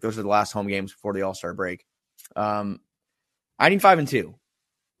All-Star break. Those are the last home games before the All-Star break. I need 5-2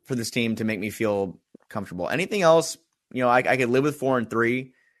 for this team to make me feel comfortable. Anything else, I could live with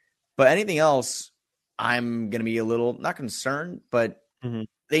 4-3, but anything else, I'm going to be a little, not concerned, but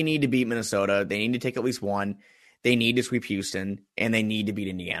they need to beat Minnesota. They need to take at least 1. They need to sweep Houston, and they need to beat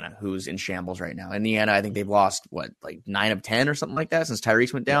Indiana, who's in shambles right now. Indiana, I think they've lost, 9 of 10 or something like that since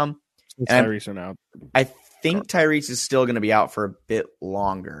Tyrese went down? Tyrese went out. I think Tyrese is still going to be out for a bit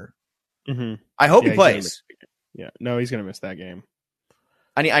longer. I hope he plays. No, he's going to miss that game.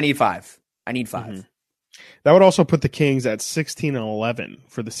 I need 5. I need 5. That would also put the Kings at 16-11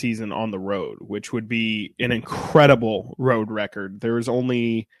 for the season on the road, which would be an incredible road record. There is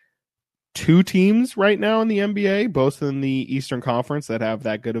only 2 teams right now in the NBA, both in the Eastern Conference, that have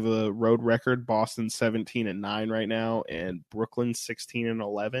that good of a road record. Boston 17-9 right now, and Brooklyn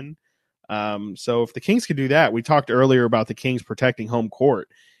 16-11. So if the Kings could do that, we talked earlier about the Kings protecting home court.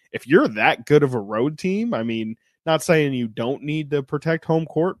 If you're that good of a road team, I mean, not saying you don't need to protect home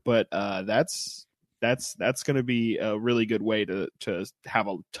court, but that's going to be a really good way to have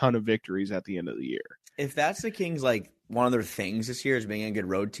a ton of victories at the end of the year. If that's the Kings, one of their things this year is being a good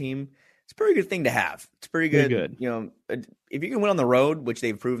road team, it's a pretty good thing to have. It's pretty good. If you can win on the road, which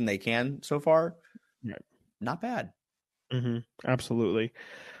they've proven they can so far, not bad. Absolutely.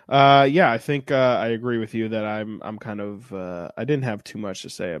 I think I agree with you that I'm kind of I didn't have too much to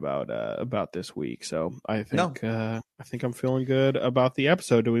say about this week, so I think I'm feeling good about the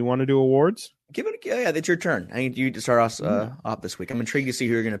episode. Do we want to do awards? Give it. Yeah, it's your turn. I need you to start us off this week. I'm intrigued to see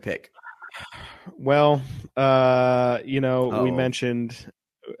who you're going to pick. Well, we mentioned.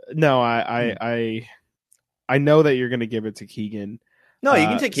 No, I know that you're going to give it to Keegan. No, you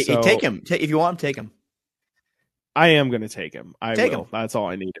can take him. If you want him, take him. I am going to take him. Take him. That's all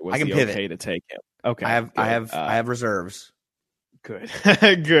I needed was I can the pivot. Okay to take him. Okay, I have reserves. Good,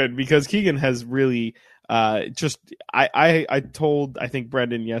 good, because Keegan has really I told I think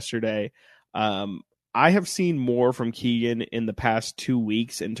Brendan yesterday. I have seen more from Keegan in the past 2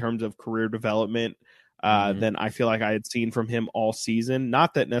 weeks in terms of career development than I feel like I had seen from him all season.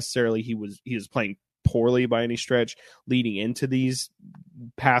 Not that necessarily he was playing poorly by any stretch leading into these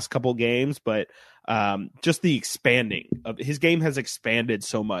past couple games, but just the expanding of his game has expanded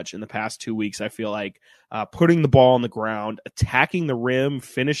so much in the past 2 weeks. I feel like putting the ball on the ground, attacking the rim,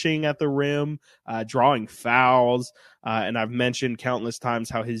 finishing at the rim, drawing fouls. And I've mentioned countless times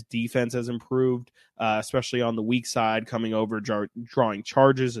how his defense has improved, especially on the weak side, coming over, drawing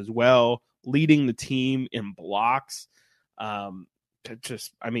charges as well, leading the team in blocks.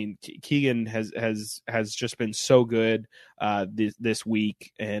 Keegan has just been so good this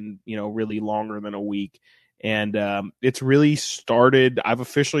week, and really longer than a week, and it's really started. I've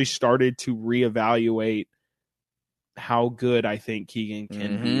officially started to reevaluate how good I think Keegan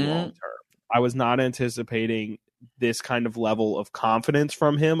can be long term. I was not anticipating this kind of level of confidence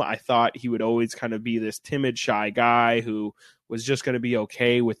from him. I thought he would always kind of be this timid, shy guy who was just going to be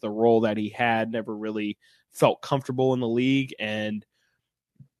okay with the role that he had, never really felt comfortable in the league. And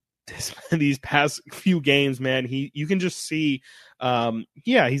these past few games, man, you can just see,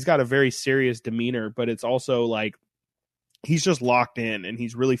 he's got a very serious demeanor, but it's also like he's just locked in and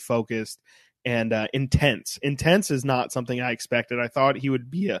he's really focused and intense. Intense is not something I expected. I thought he would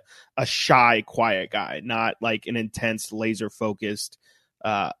be a shy, quiet guy, not like an intense, laser focused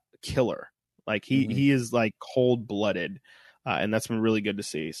killer. Like he is like cold blooded. And that's been really good to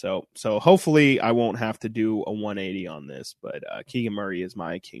see. So hopefully I won't have to do a 180 on this, but Keegan Murray is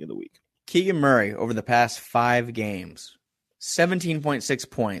my king of the week. Keegan Murray over the past 5 games,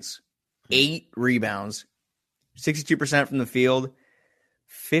 17.6 points, 8 rebounds, 62% from the field,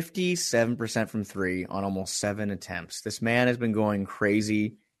 57% from 3 on almost 7 attempts. This man has been going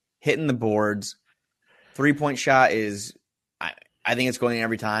crazy, hitting the boards. 3-point shot is, I think it's going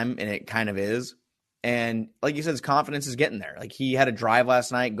every time, and it kind of is. And like you said, his confidence is getting there. Like he had a drive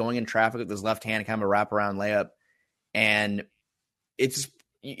last night going in traffic with his left hand, kind of a wraparound layup. And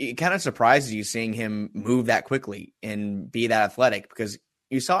it kind of surprises you seeing him move that quickly and be that athletic, because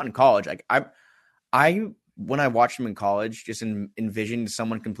you saw it in college. Like when I watched him in college, just envisioned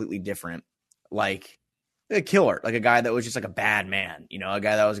someone completely different, like a killer, like a guy that was just like a bad man, a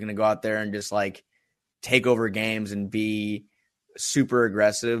guy that was going to go out there and just like take over games and be super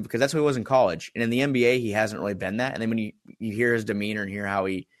aggressive, because that's what he was in college. And in the NBA, he hasn't really been that. And then when you hear his demeanor and hear how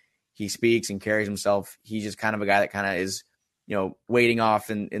he speaks and carries himself, he's just kind of a guy that kind of is, waiting off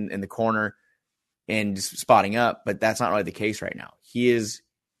in the corner and just spotting up. But that's not really the case right now. He is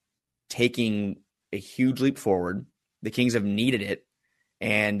taking a huge leap forward. The Kings have needed it.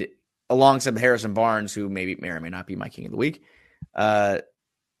 And alongside Harrison Barnes, who may or may not be my king of the week,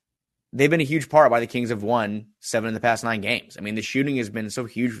 they've been a huge part why the Kings have won 7 in the past 9 games. I mean, the shooting has been so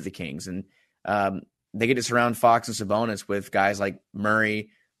huge for the Kings, and they get to surround Fox and Sabonis with guys like Murray,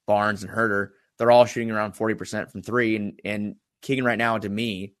 Barnes, and Herter. They're all shooting around 40% from 3, and Keegan right now, to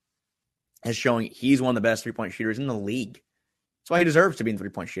me, is showing he's one of the best 3-point shooters in the league. That's why he deserves to be in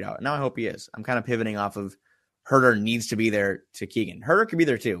 3-point shootout. And now I hope he is. I'm kind of pivoting off of Herter needs to be there to Keegan. Herter could be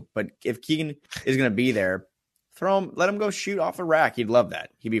there too, but if Keegan is going to be there, let him go shoot off the rack. He'd love that.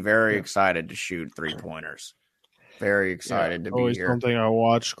 He'd be very excited to shoot 3-pointers. Very excited to be always here. Something I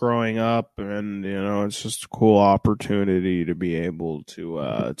watched growing up, and it's just a cool opportunity to be able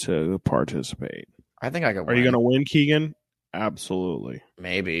to participate. I think I could. Are you going to win, Keegan? Absolutely.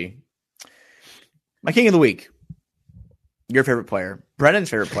 Maybe. My king of the week. Your favorite player, Brennan's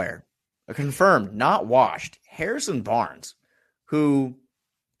favorite player, a confirmed, not washed, Harrison Barnes, who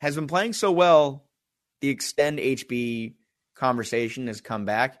has been playing so well. The extend HB conversation has come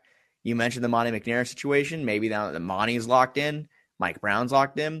back. You mentioned the Monte McNair situation. Maybe now that Monty is locked in, Mike Brown's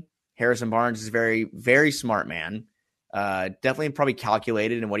locked in. Harrison Barnes is a very, very smart man. Definitely probably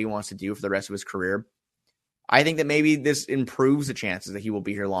calculated in what he wants to do for the rest of his career. I think that maybe this improves the chances that he will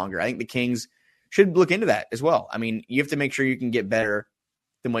be here longer. I think the Kings should look into that as well. I mean, you have to make sure you can get better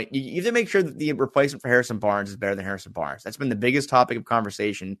than what you have to make sure that the replacement for Harrison Barnes is better than Harrison Barnes. That's been the biggest topic of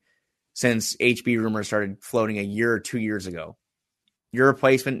conversation since HB rumors started floating a year or 2 years ago. Your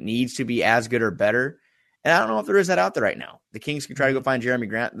replacement needs to be as good or better. And I don't know if there is that out there right now. The Kings could try to go find Jeremy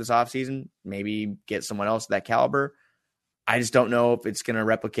Grant this offseason, maybe get someone else of that caliber. I just don't know if it's going to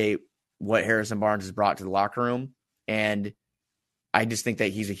replicate what Harrison Barnes has brought to the locker room. And I just think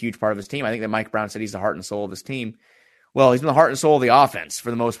that he's a huge part of his team. I think that Mike Brown said he's the heart and soul of his team. Well, he's been the heart and soul of the offense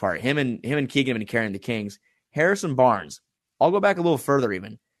for the most part. Him and Keegan have been carrying the Kings. Harrison Barnes, I'll go back a little further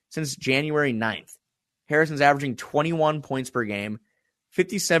even. Since January 9th, Harrison's averaging 21 points per game,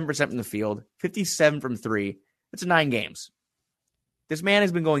 57% from the field, 57 from 3. That's 9 games. This man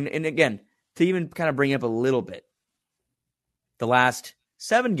has been going, and again, to even kind of bring up a little bit, the last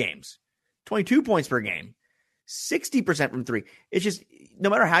 7 games, 22 points per game, 60% from 3. It's just, no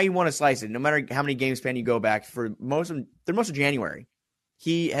matter how you want to slice it, no matter how many game span you go back, for most of January,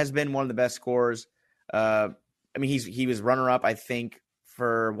 he has been one of the best scorers. He was runner-up, I think,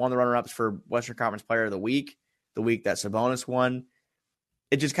 for one of the runner-ups for Western Conference Player of the Week that Sabonis won.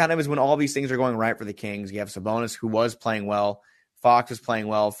 It just kind of is when all these things are going right for the Kings. You have Sabonis, who was playing well. Fox was playing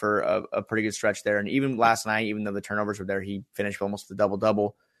well for a pretty good stretch there. And even last night, even though the turnovers were there, he finished almost the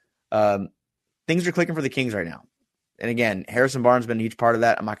double-double. Things are clicking for the Kings right now. And again, Harrison Barnes has been a huge part of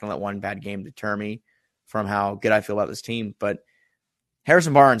that. I'm not going to let one bad game deter me from how good I feel about this team. But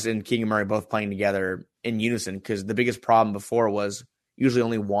Harrison Barnes and Keegan Murray both playing together in unison, because the biggest problem before was usually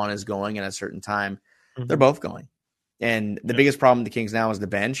only one is going at a certain time. Mm-hmm. They're both going. And the biggest problem with the Kings now is the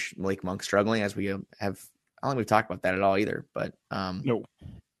bench. Malik Monk struggling, as we have. I don't think we've talked about that at all either. But no,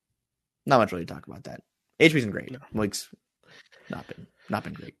 not much really to talk about that. HB's been great. No. Malik's not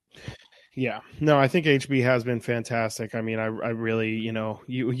been great. Yeah, no, I think HB has been fantastic. I mean, I really,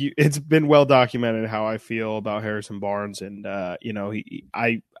 it's been well documented how I feel about Harrison Barnes, and I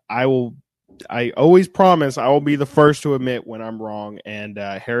will, I always promise I will be the first to admit when I'm wrong. And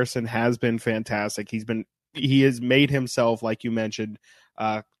Harrison has been fantastic. He has made himself, like you mentioned,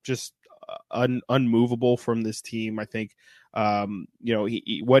 just unmovable from this team. I think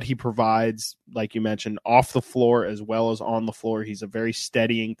what he provides, like you mentioned, off the floor as well as on the floor, he's a very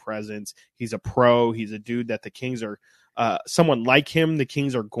steadying presence. He's a pro. He's a dude that the Kings are someone like him the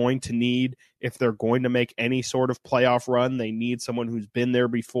Kings are going to need if they're going to make any sort of playoff run. They need someone who's been there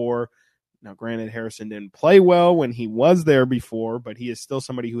before. Now, granted, Harrison didn't play well when he was there before, but he is still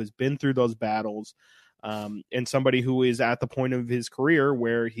somebody who has been through those battles. And somebody who is at the point of his career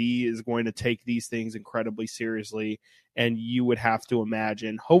where he is going to take these things incredibly seriously. And you would have to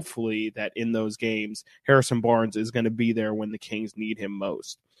imagine, hopefully, that in those games, Harrison Barnes is going to be there when the Kings need him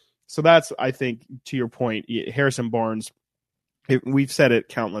most. So that's, I think, to your point, Harrison Barnes, we've said it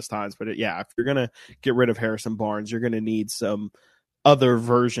countless times, but if you're going to get rid of Harrison Barnes, you're going to need some other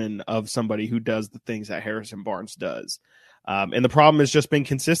version of somebody who does the things that Harrison Barnes does. And the problem has just been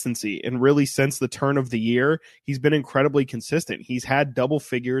consistency. And really, since the turn of the year, he's been incredibly consistent. He's had double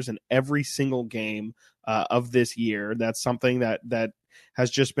figures in every single game of this year. That's something that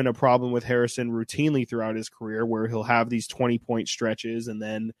has just been a problem with Harrison routinely throughout his career, where he'll have these 20-point stretches, and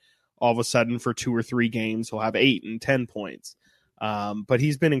then all of a sudden for 2 or 3 games, he'll have 8 and 10 points. But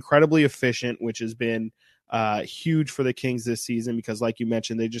he's been incredibly efficient, which has been huge for the Kings this season, because like you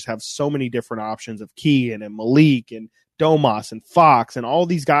mentioned, they just have so many different options of Keegan and Malik and Domas and Fox, and all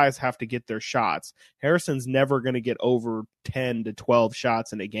these guys have to get their shots. Harrison's never going to get over 10 to 12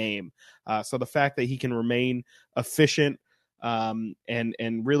 shots in a game. So the fact that he can remain efficient and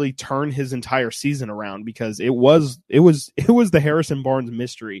really turn his entire season around, because it was the Harrison Barnes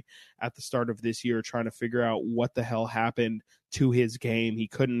mystery at the start of this year, trying to figure out what the hell happened to his game. He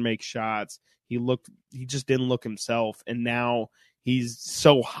couldn't make shots. He just didn't look himself. And now he's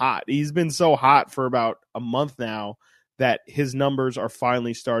so hot. He's been so hot for about a month now that his numbers are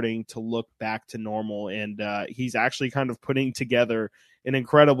finally starting to look back to normal. And he's actually kind of putting together an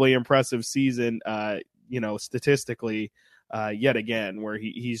incredibly impressive season, statistically, yet again, where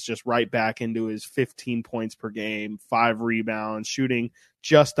he's just right back into his 15 points per game, 5 rebounds, shooting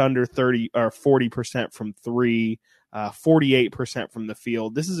just under 30 or 40% from 3, 48% from the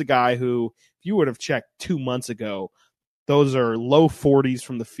field. This is a guy who, if you would have checked 2 months ago, those are low 40s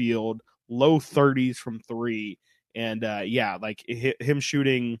from the field, low 30s from 3. And him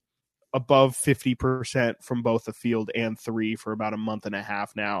shooting above 50% from both the field and 3 for about a month and a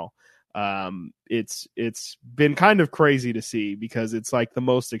half now. It's been kind of crazy to see, because it's like the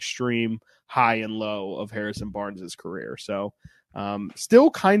most extreme high and low of Harrison Barnes's career. So still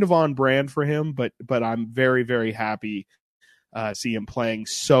kind of on brand for him, but I'm very, very happy see him playing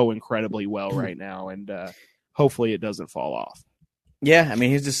so incredibly well right now, and hopefully it doesn't fall off. Yeah, I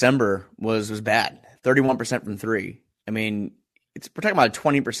mean, his December was bad. 31% from 3. I mean, we're talking about a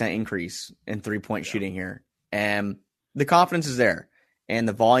 20% increase in 3-point shooting here. And the confidence is there, and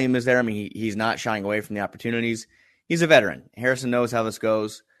the volume is there. I mean, he's not shying away from the opportunities. He's a veteran. Harrison knows how this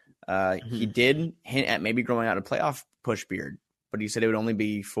goes. He did hint at maybe growing out a playoff push beard, but he said it would only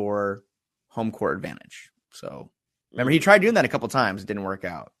be for home court advantage. So remember, he tried doing that a couple times. It didn't work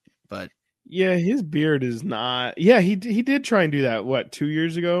out. But yeah, his beard is not. Yeah, he did try and do that. What, 2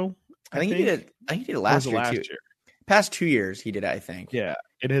 years ago? I think he did it last year too. Past 2 years he did it, I think. Yeah,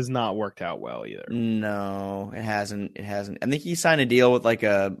 it has not worked out well either. No, it hasn't. I think he signed a deal with like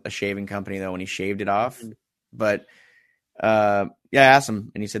a shaving company though when he shaved it off. But I asked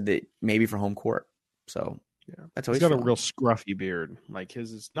him, and he said that maybe for home court. So yeah, that's he's got a real scruffy beard. Like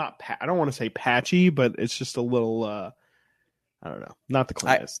his is not. I don't want to say patchy, but it's just a little. I don't know, not the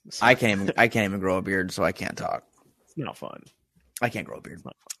cleanest. I can't even grow a beard, so I can't talk. It's not fun. I can't grow a beard.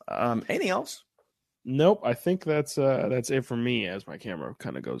 Anything else? Nope. I think that's it for me, as my camera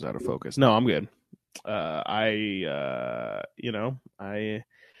kind of goes out of focus. No, I'm good. I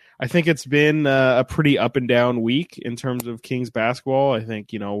think it's been a pretty up and down week in terms of Kings basketball. I think,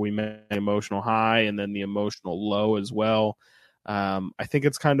 we met an emotional high and then the emotional low as well. I think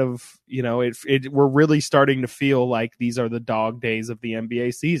it's kind of, we're really starting to feel like these are the dog days of the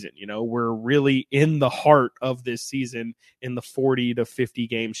NBA season. We're really in the heart of this season in the 40 to 50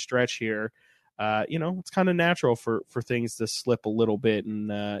 game stretch here. It's kind of natural for things to slip a little bit.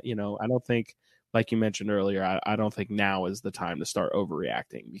 And, I don't think, like you mentioned earlier, I don't think now is the time to start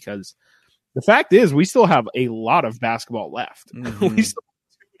overreacting, because the fact is we still have a lot of basketball left. Mm-hmm. We still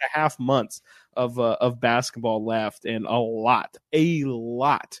have 2.5 months of basketball left, and a lot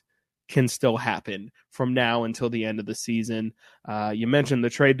can still happen from now until the end of the season. You mentioned the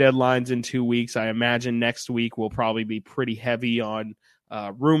trade deadlines in 2 weeks. I imagine next week will probably be pretty heavy on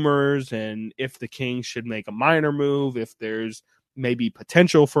rumors and if the Kings should make a minor move, if there's maybe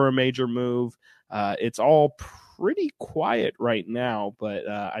potential for a major move. It's all pretty quiet right now, but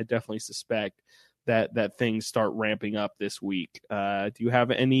I definitely suspect that things start ramping up this week. Do you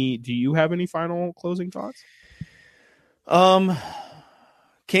have any final closing thoughts?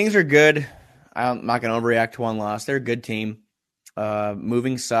 Kings are good. I'm not going to overreact to one loss. They're a good team.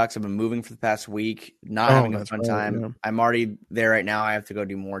 Moving sucks. I've been moving for the past week, not having a fun time. Yeah. I'm already there right now. I have to go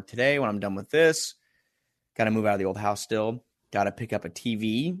do more today when I'm done with this. Got to move out of the old house still. Got to pick up a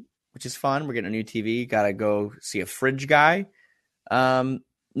TV, which is fun. We're getting a new TV. Got to go see a fridge guy.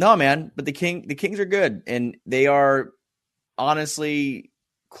 No, man, but the Kings are good, and they are honestly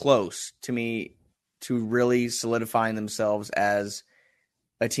close to me to really solidifying themselves as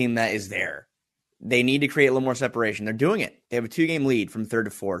a team that is there. They need to create a little more separation. They're doing it. They have a 2-game lead from third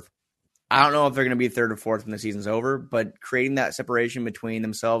to fourth. I don't know if they're going to be third or fourth when the season's over, but creating that separation between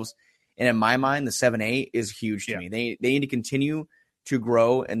themselves and, in my mind, the 7-8 is huge to me. They need to continue to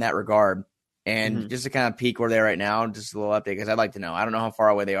grow in that regard. And just to kind of peek where they're right now, just a little update, because I'd like to know. I don't know how far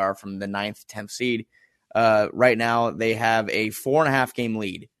away they are from the 9th, 10th seed. Right now, they have a 4.5-game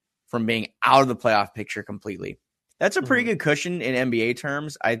lead from being out of the playoff picture completely. That's a pretty good cushion in NBA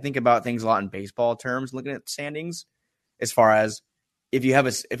terms. I think about things a lot in baseball terms, looking at standings, as far as if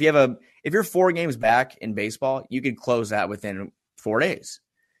you're 4 games back in baseball, you could close that within 4 days.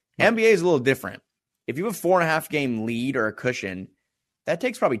 Right. NBA is a little different. If you have a 4.5-game lead or a cushion, that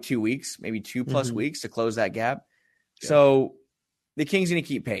takes probably 2 weeks, maybe 2+ weeks to close that gap. Yeah. So the Kings need to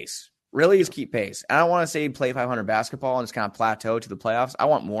keep pace. Really just keep pace. I don't want to say play 500 basketball and just kind of plateau to the playoffs. I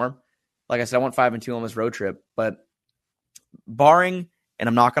want more. Like I said, I want 5-2 on this road trip. But barring, and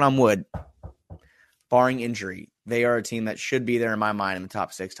I'm knocking on wood, barring injury, they are a team that should be there in my mind in the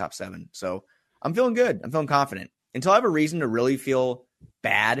top 6, top 7. So I'm feeling good. I'm feeling confident. Until I have a reason to really feel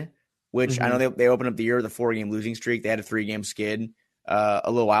bad, which I know they opened up the year with a 4-game losing streak. They had a 3-game skid a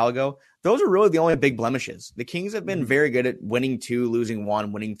little while ago. Those are really the only big blemishes. The Kings have been very good at winning 2, losing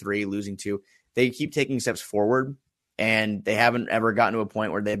 1, winning 3, losing 2. They keep taking steps forward, and they haven't ever gotten to a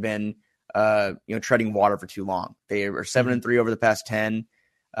point where they've been treading water for too long. They are 7-3 over the past 10.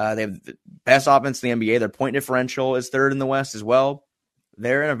 They have the best offense in the NBA. Their point differential is 3rd in the West as well.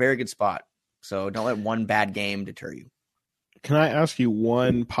 They're in a very good spot. So don't let one bad game deter you. Can I ask you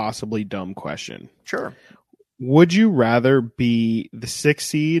one possibly dumb question? Sure. Would you rather be the 6th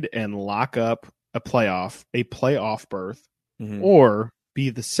seed and lock up a playoff berth, or be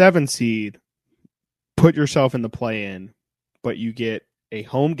the 7th seed, put yourself in the play-in, but you get a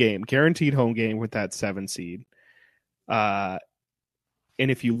home game, guaranteed home game with that 7 seed. And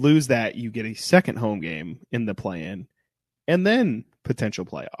if you lose that, you get a second home game in the play-in, and then potential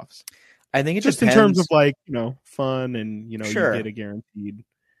playoffs. I think it just depends. In terms of fun and sure. you get a guaranteed.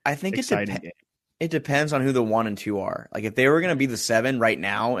 I think exciting game. It depends on who the 1 and 2 are. Like if they were going to be the 7 right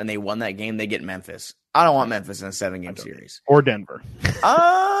now and they won that game, they get Memphis. I don't want Memphis in a 7-game series or Denver.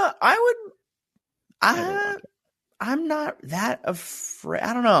 I'm not that afraid.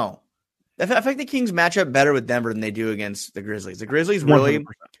 I don't know. I think the Kings match up better with Denver than they do against the Grizzlies. The Grizzlies really 100%.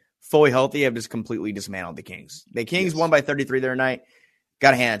 Fully healthy have just completely dismantled the Kings. The Kings won by 33 the other night.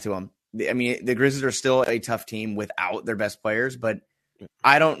 Got to hand it to them. I mean, the Grizzlies are still a tough team without their best players, but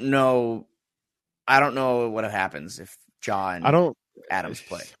I don't know what happens if Ja and Adams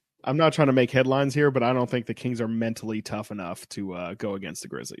play. I'm not trying to make headlines here, but I don't think the Kings are mentally tough enough to go against the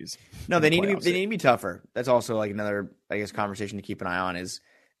Grizzlies. No, they need to be tougher. That's also like another, I guess, conversation to keep an eye on is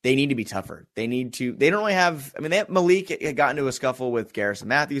they need to be tougher. They don't really have, they have Malik had gotten into a scuffle with Garrison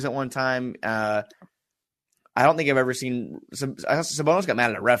Matthews at one time. I don't think I've ever seen Sabonis got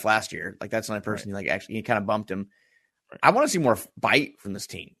mad at a ref last year. Like that's the only person he kind of bumped him. Right. I want to see more bite from this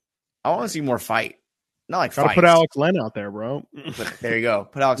team. I want to see more fight. Not like gotta fights. Put Alex Len out there, bro. But there you go.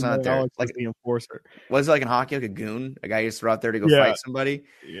 Put Alex Len out there. Alex like the enforcer. Was it like in hockey, like a goon, a guy you just throw out there to go fight somebody?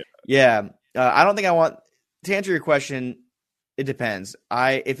 Yeah. I don't think I want to answer your question. It depends.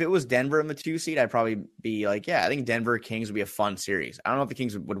 If it was Denver in the 2 seed, I'd probably be like, I think Denver Kings would be a fun series. I don't know if the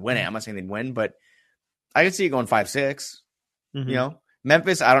Kings would win it. I'm not saying they'd win, but I could see it going 5-6.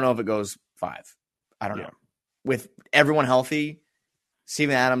 Memphis, I don't know if it goes 5. I don't know. With everyone healthy,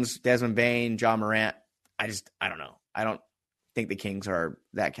 Steven Adams, Desmond Bane, John Morant, I don't know. I don't think the Kings are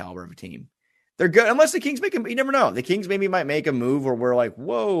that caliber of a team. They're good unless the Kings you never know. The Kings might make a move where we're like,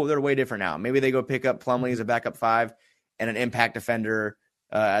 whoa, they're way different now. Maybe they go pick up Plumlee as a backup 5 and an impact defender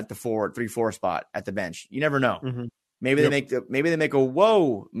at the 3-4 spot at the bench. You never know. Maybe they make a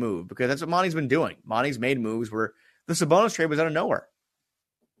whoa move, because that's what Monty's been doing. Monty's made moves where the Sabonis trade was out of nowhere.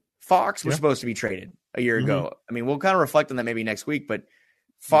 Fox was supposed to be traded a year ago. I mean, we'll kind of reflect on that maybe next week, but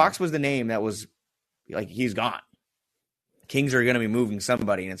Fox was the name that was like, he's gone. Kings are going to be moving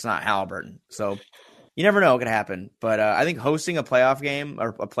somebody, and it's not Halliburton. So you never know what could happen. But I think hosting a playoff game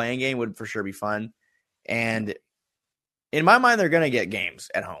or a playing game would for sure be fun. And in my mind, they're going to get games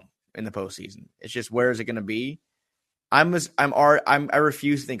at home in the postseason. It's just, where is it going to be? I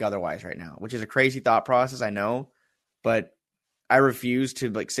refuse to think otherwise right now, which is a crazy thought process, I know, but I refuse to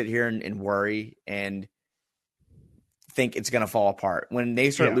like sit here and worry and think it's going to fall apart. When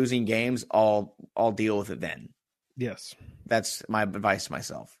they start losing games, I'll deal with it then. Yes. That's my advice to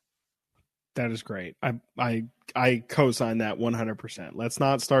myself. That is great. I co-sign that 100%. Let's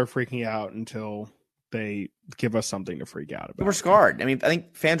not start freaking out until they give us something to freak out about. We're scarred. I mean, I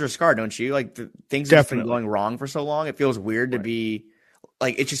think fans are scarred, don't you? Like, things have been going wrong for so long. It feels weird to be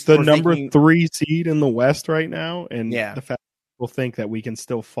like, it's just the number 3 seed in the West right now. And the fact people think that we can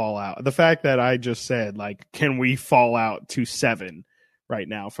still fall out. The fact that I just said, like, can we fall out to 7 right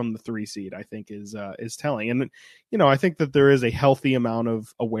now from the 3 seed, I think is telling. And, you know, I think that there is a healthy amount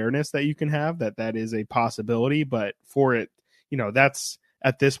of awareness that you can have that is a possibility, but for it, you know, that's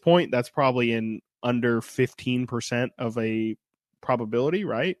at this point, that's probably in under 15% of a probability,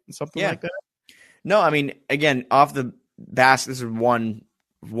 right? Something like that. No, I mean, again, off the this is one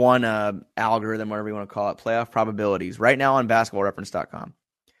algorithm, whatever you want to call it, playoff probabilities. Right now on basketballreference.com,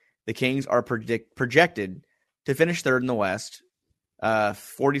 the Kings are projected to finish 3rd in the West,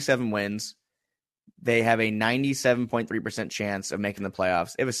 47 wins. They have a 97.3% chance of making the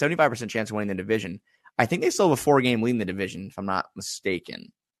playoffs. They have a 75% chance of winning the division. I think they still have a 4-game lead in the division, if I'm not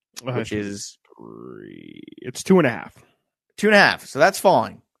mistaken, which is 3. It's 2.5. 2.5. So that's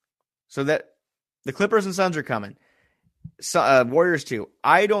falling. So that the Clippers and Suns are coming. So, Warriors too.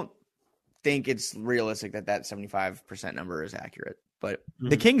 I don't think it's realistic that 75% number is accurate, but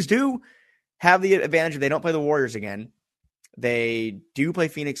the Kings do have the advantage if they don't play the Warriors again. They do play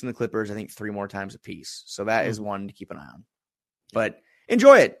Phoenix and the Clippers, I think, 3 more times apiece. So that is one to keep an eye on. But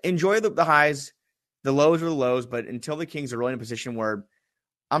enjoy it. Enjoy the highs. The lows are the lows, but until the Kings are really in a position where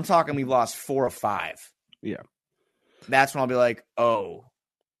I'm talking we've lost 4 of 5. Yeah. That's when I'll be like, oh,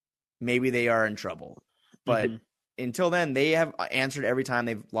 maybe they are in trouble. But until then, they have answered every time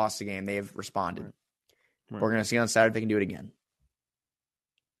they've lost a game. They have responded. Right. We're going to see on Saturday if they can do it again.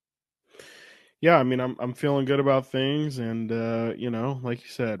 Yeah, I mean, I'm feeling good about things, and you know, like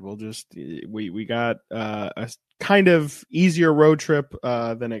you said, we'll just we got a kind of easier road trip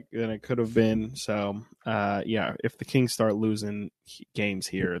than it could have been. So yeah, if the Kings start losing games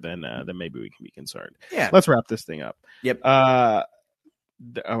here, then maybe we can be concerned. Yeah, let's wrap this thing up. Yep.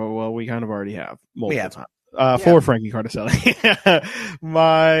 Well, we kind of already have multiple times. For Frankie Cartoscelli.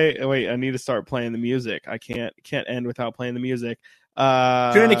 I need to start playing the music. I can't end without playing the music.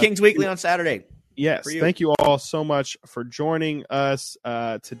 Tune into Kings Weekly on Saturday. Yes, thank you all so much for joining us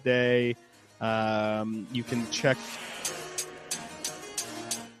today. You can check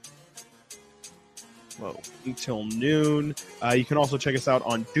until noon. You can also check us out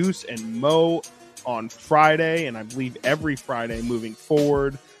on Deuce and Mo on Friday, and I believe every Friday moving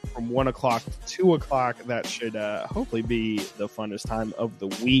forward from 1 o'clock to 2 o'clock. That should hopefully be the funnest time of the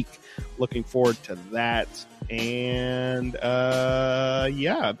week. Looking forward to that. And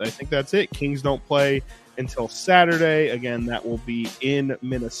yeah, I think that's it. Kings don't play until Saturday. Again, that will be in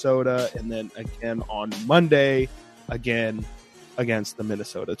Minnesota. And then again on Monday, again against the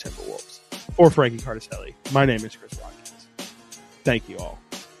Minnesota Timberwolves. For Frankie Cartoscelli, my name is Chris Watkins. Thank you all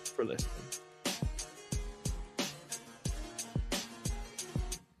for listening.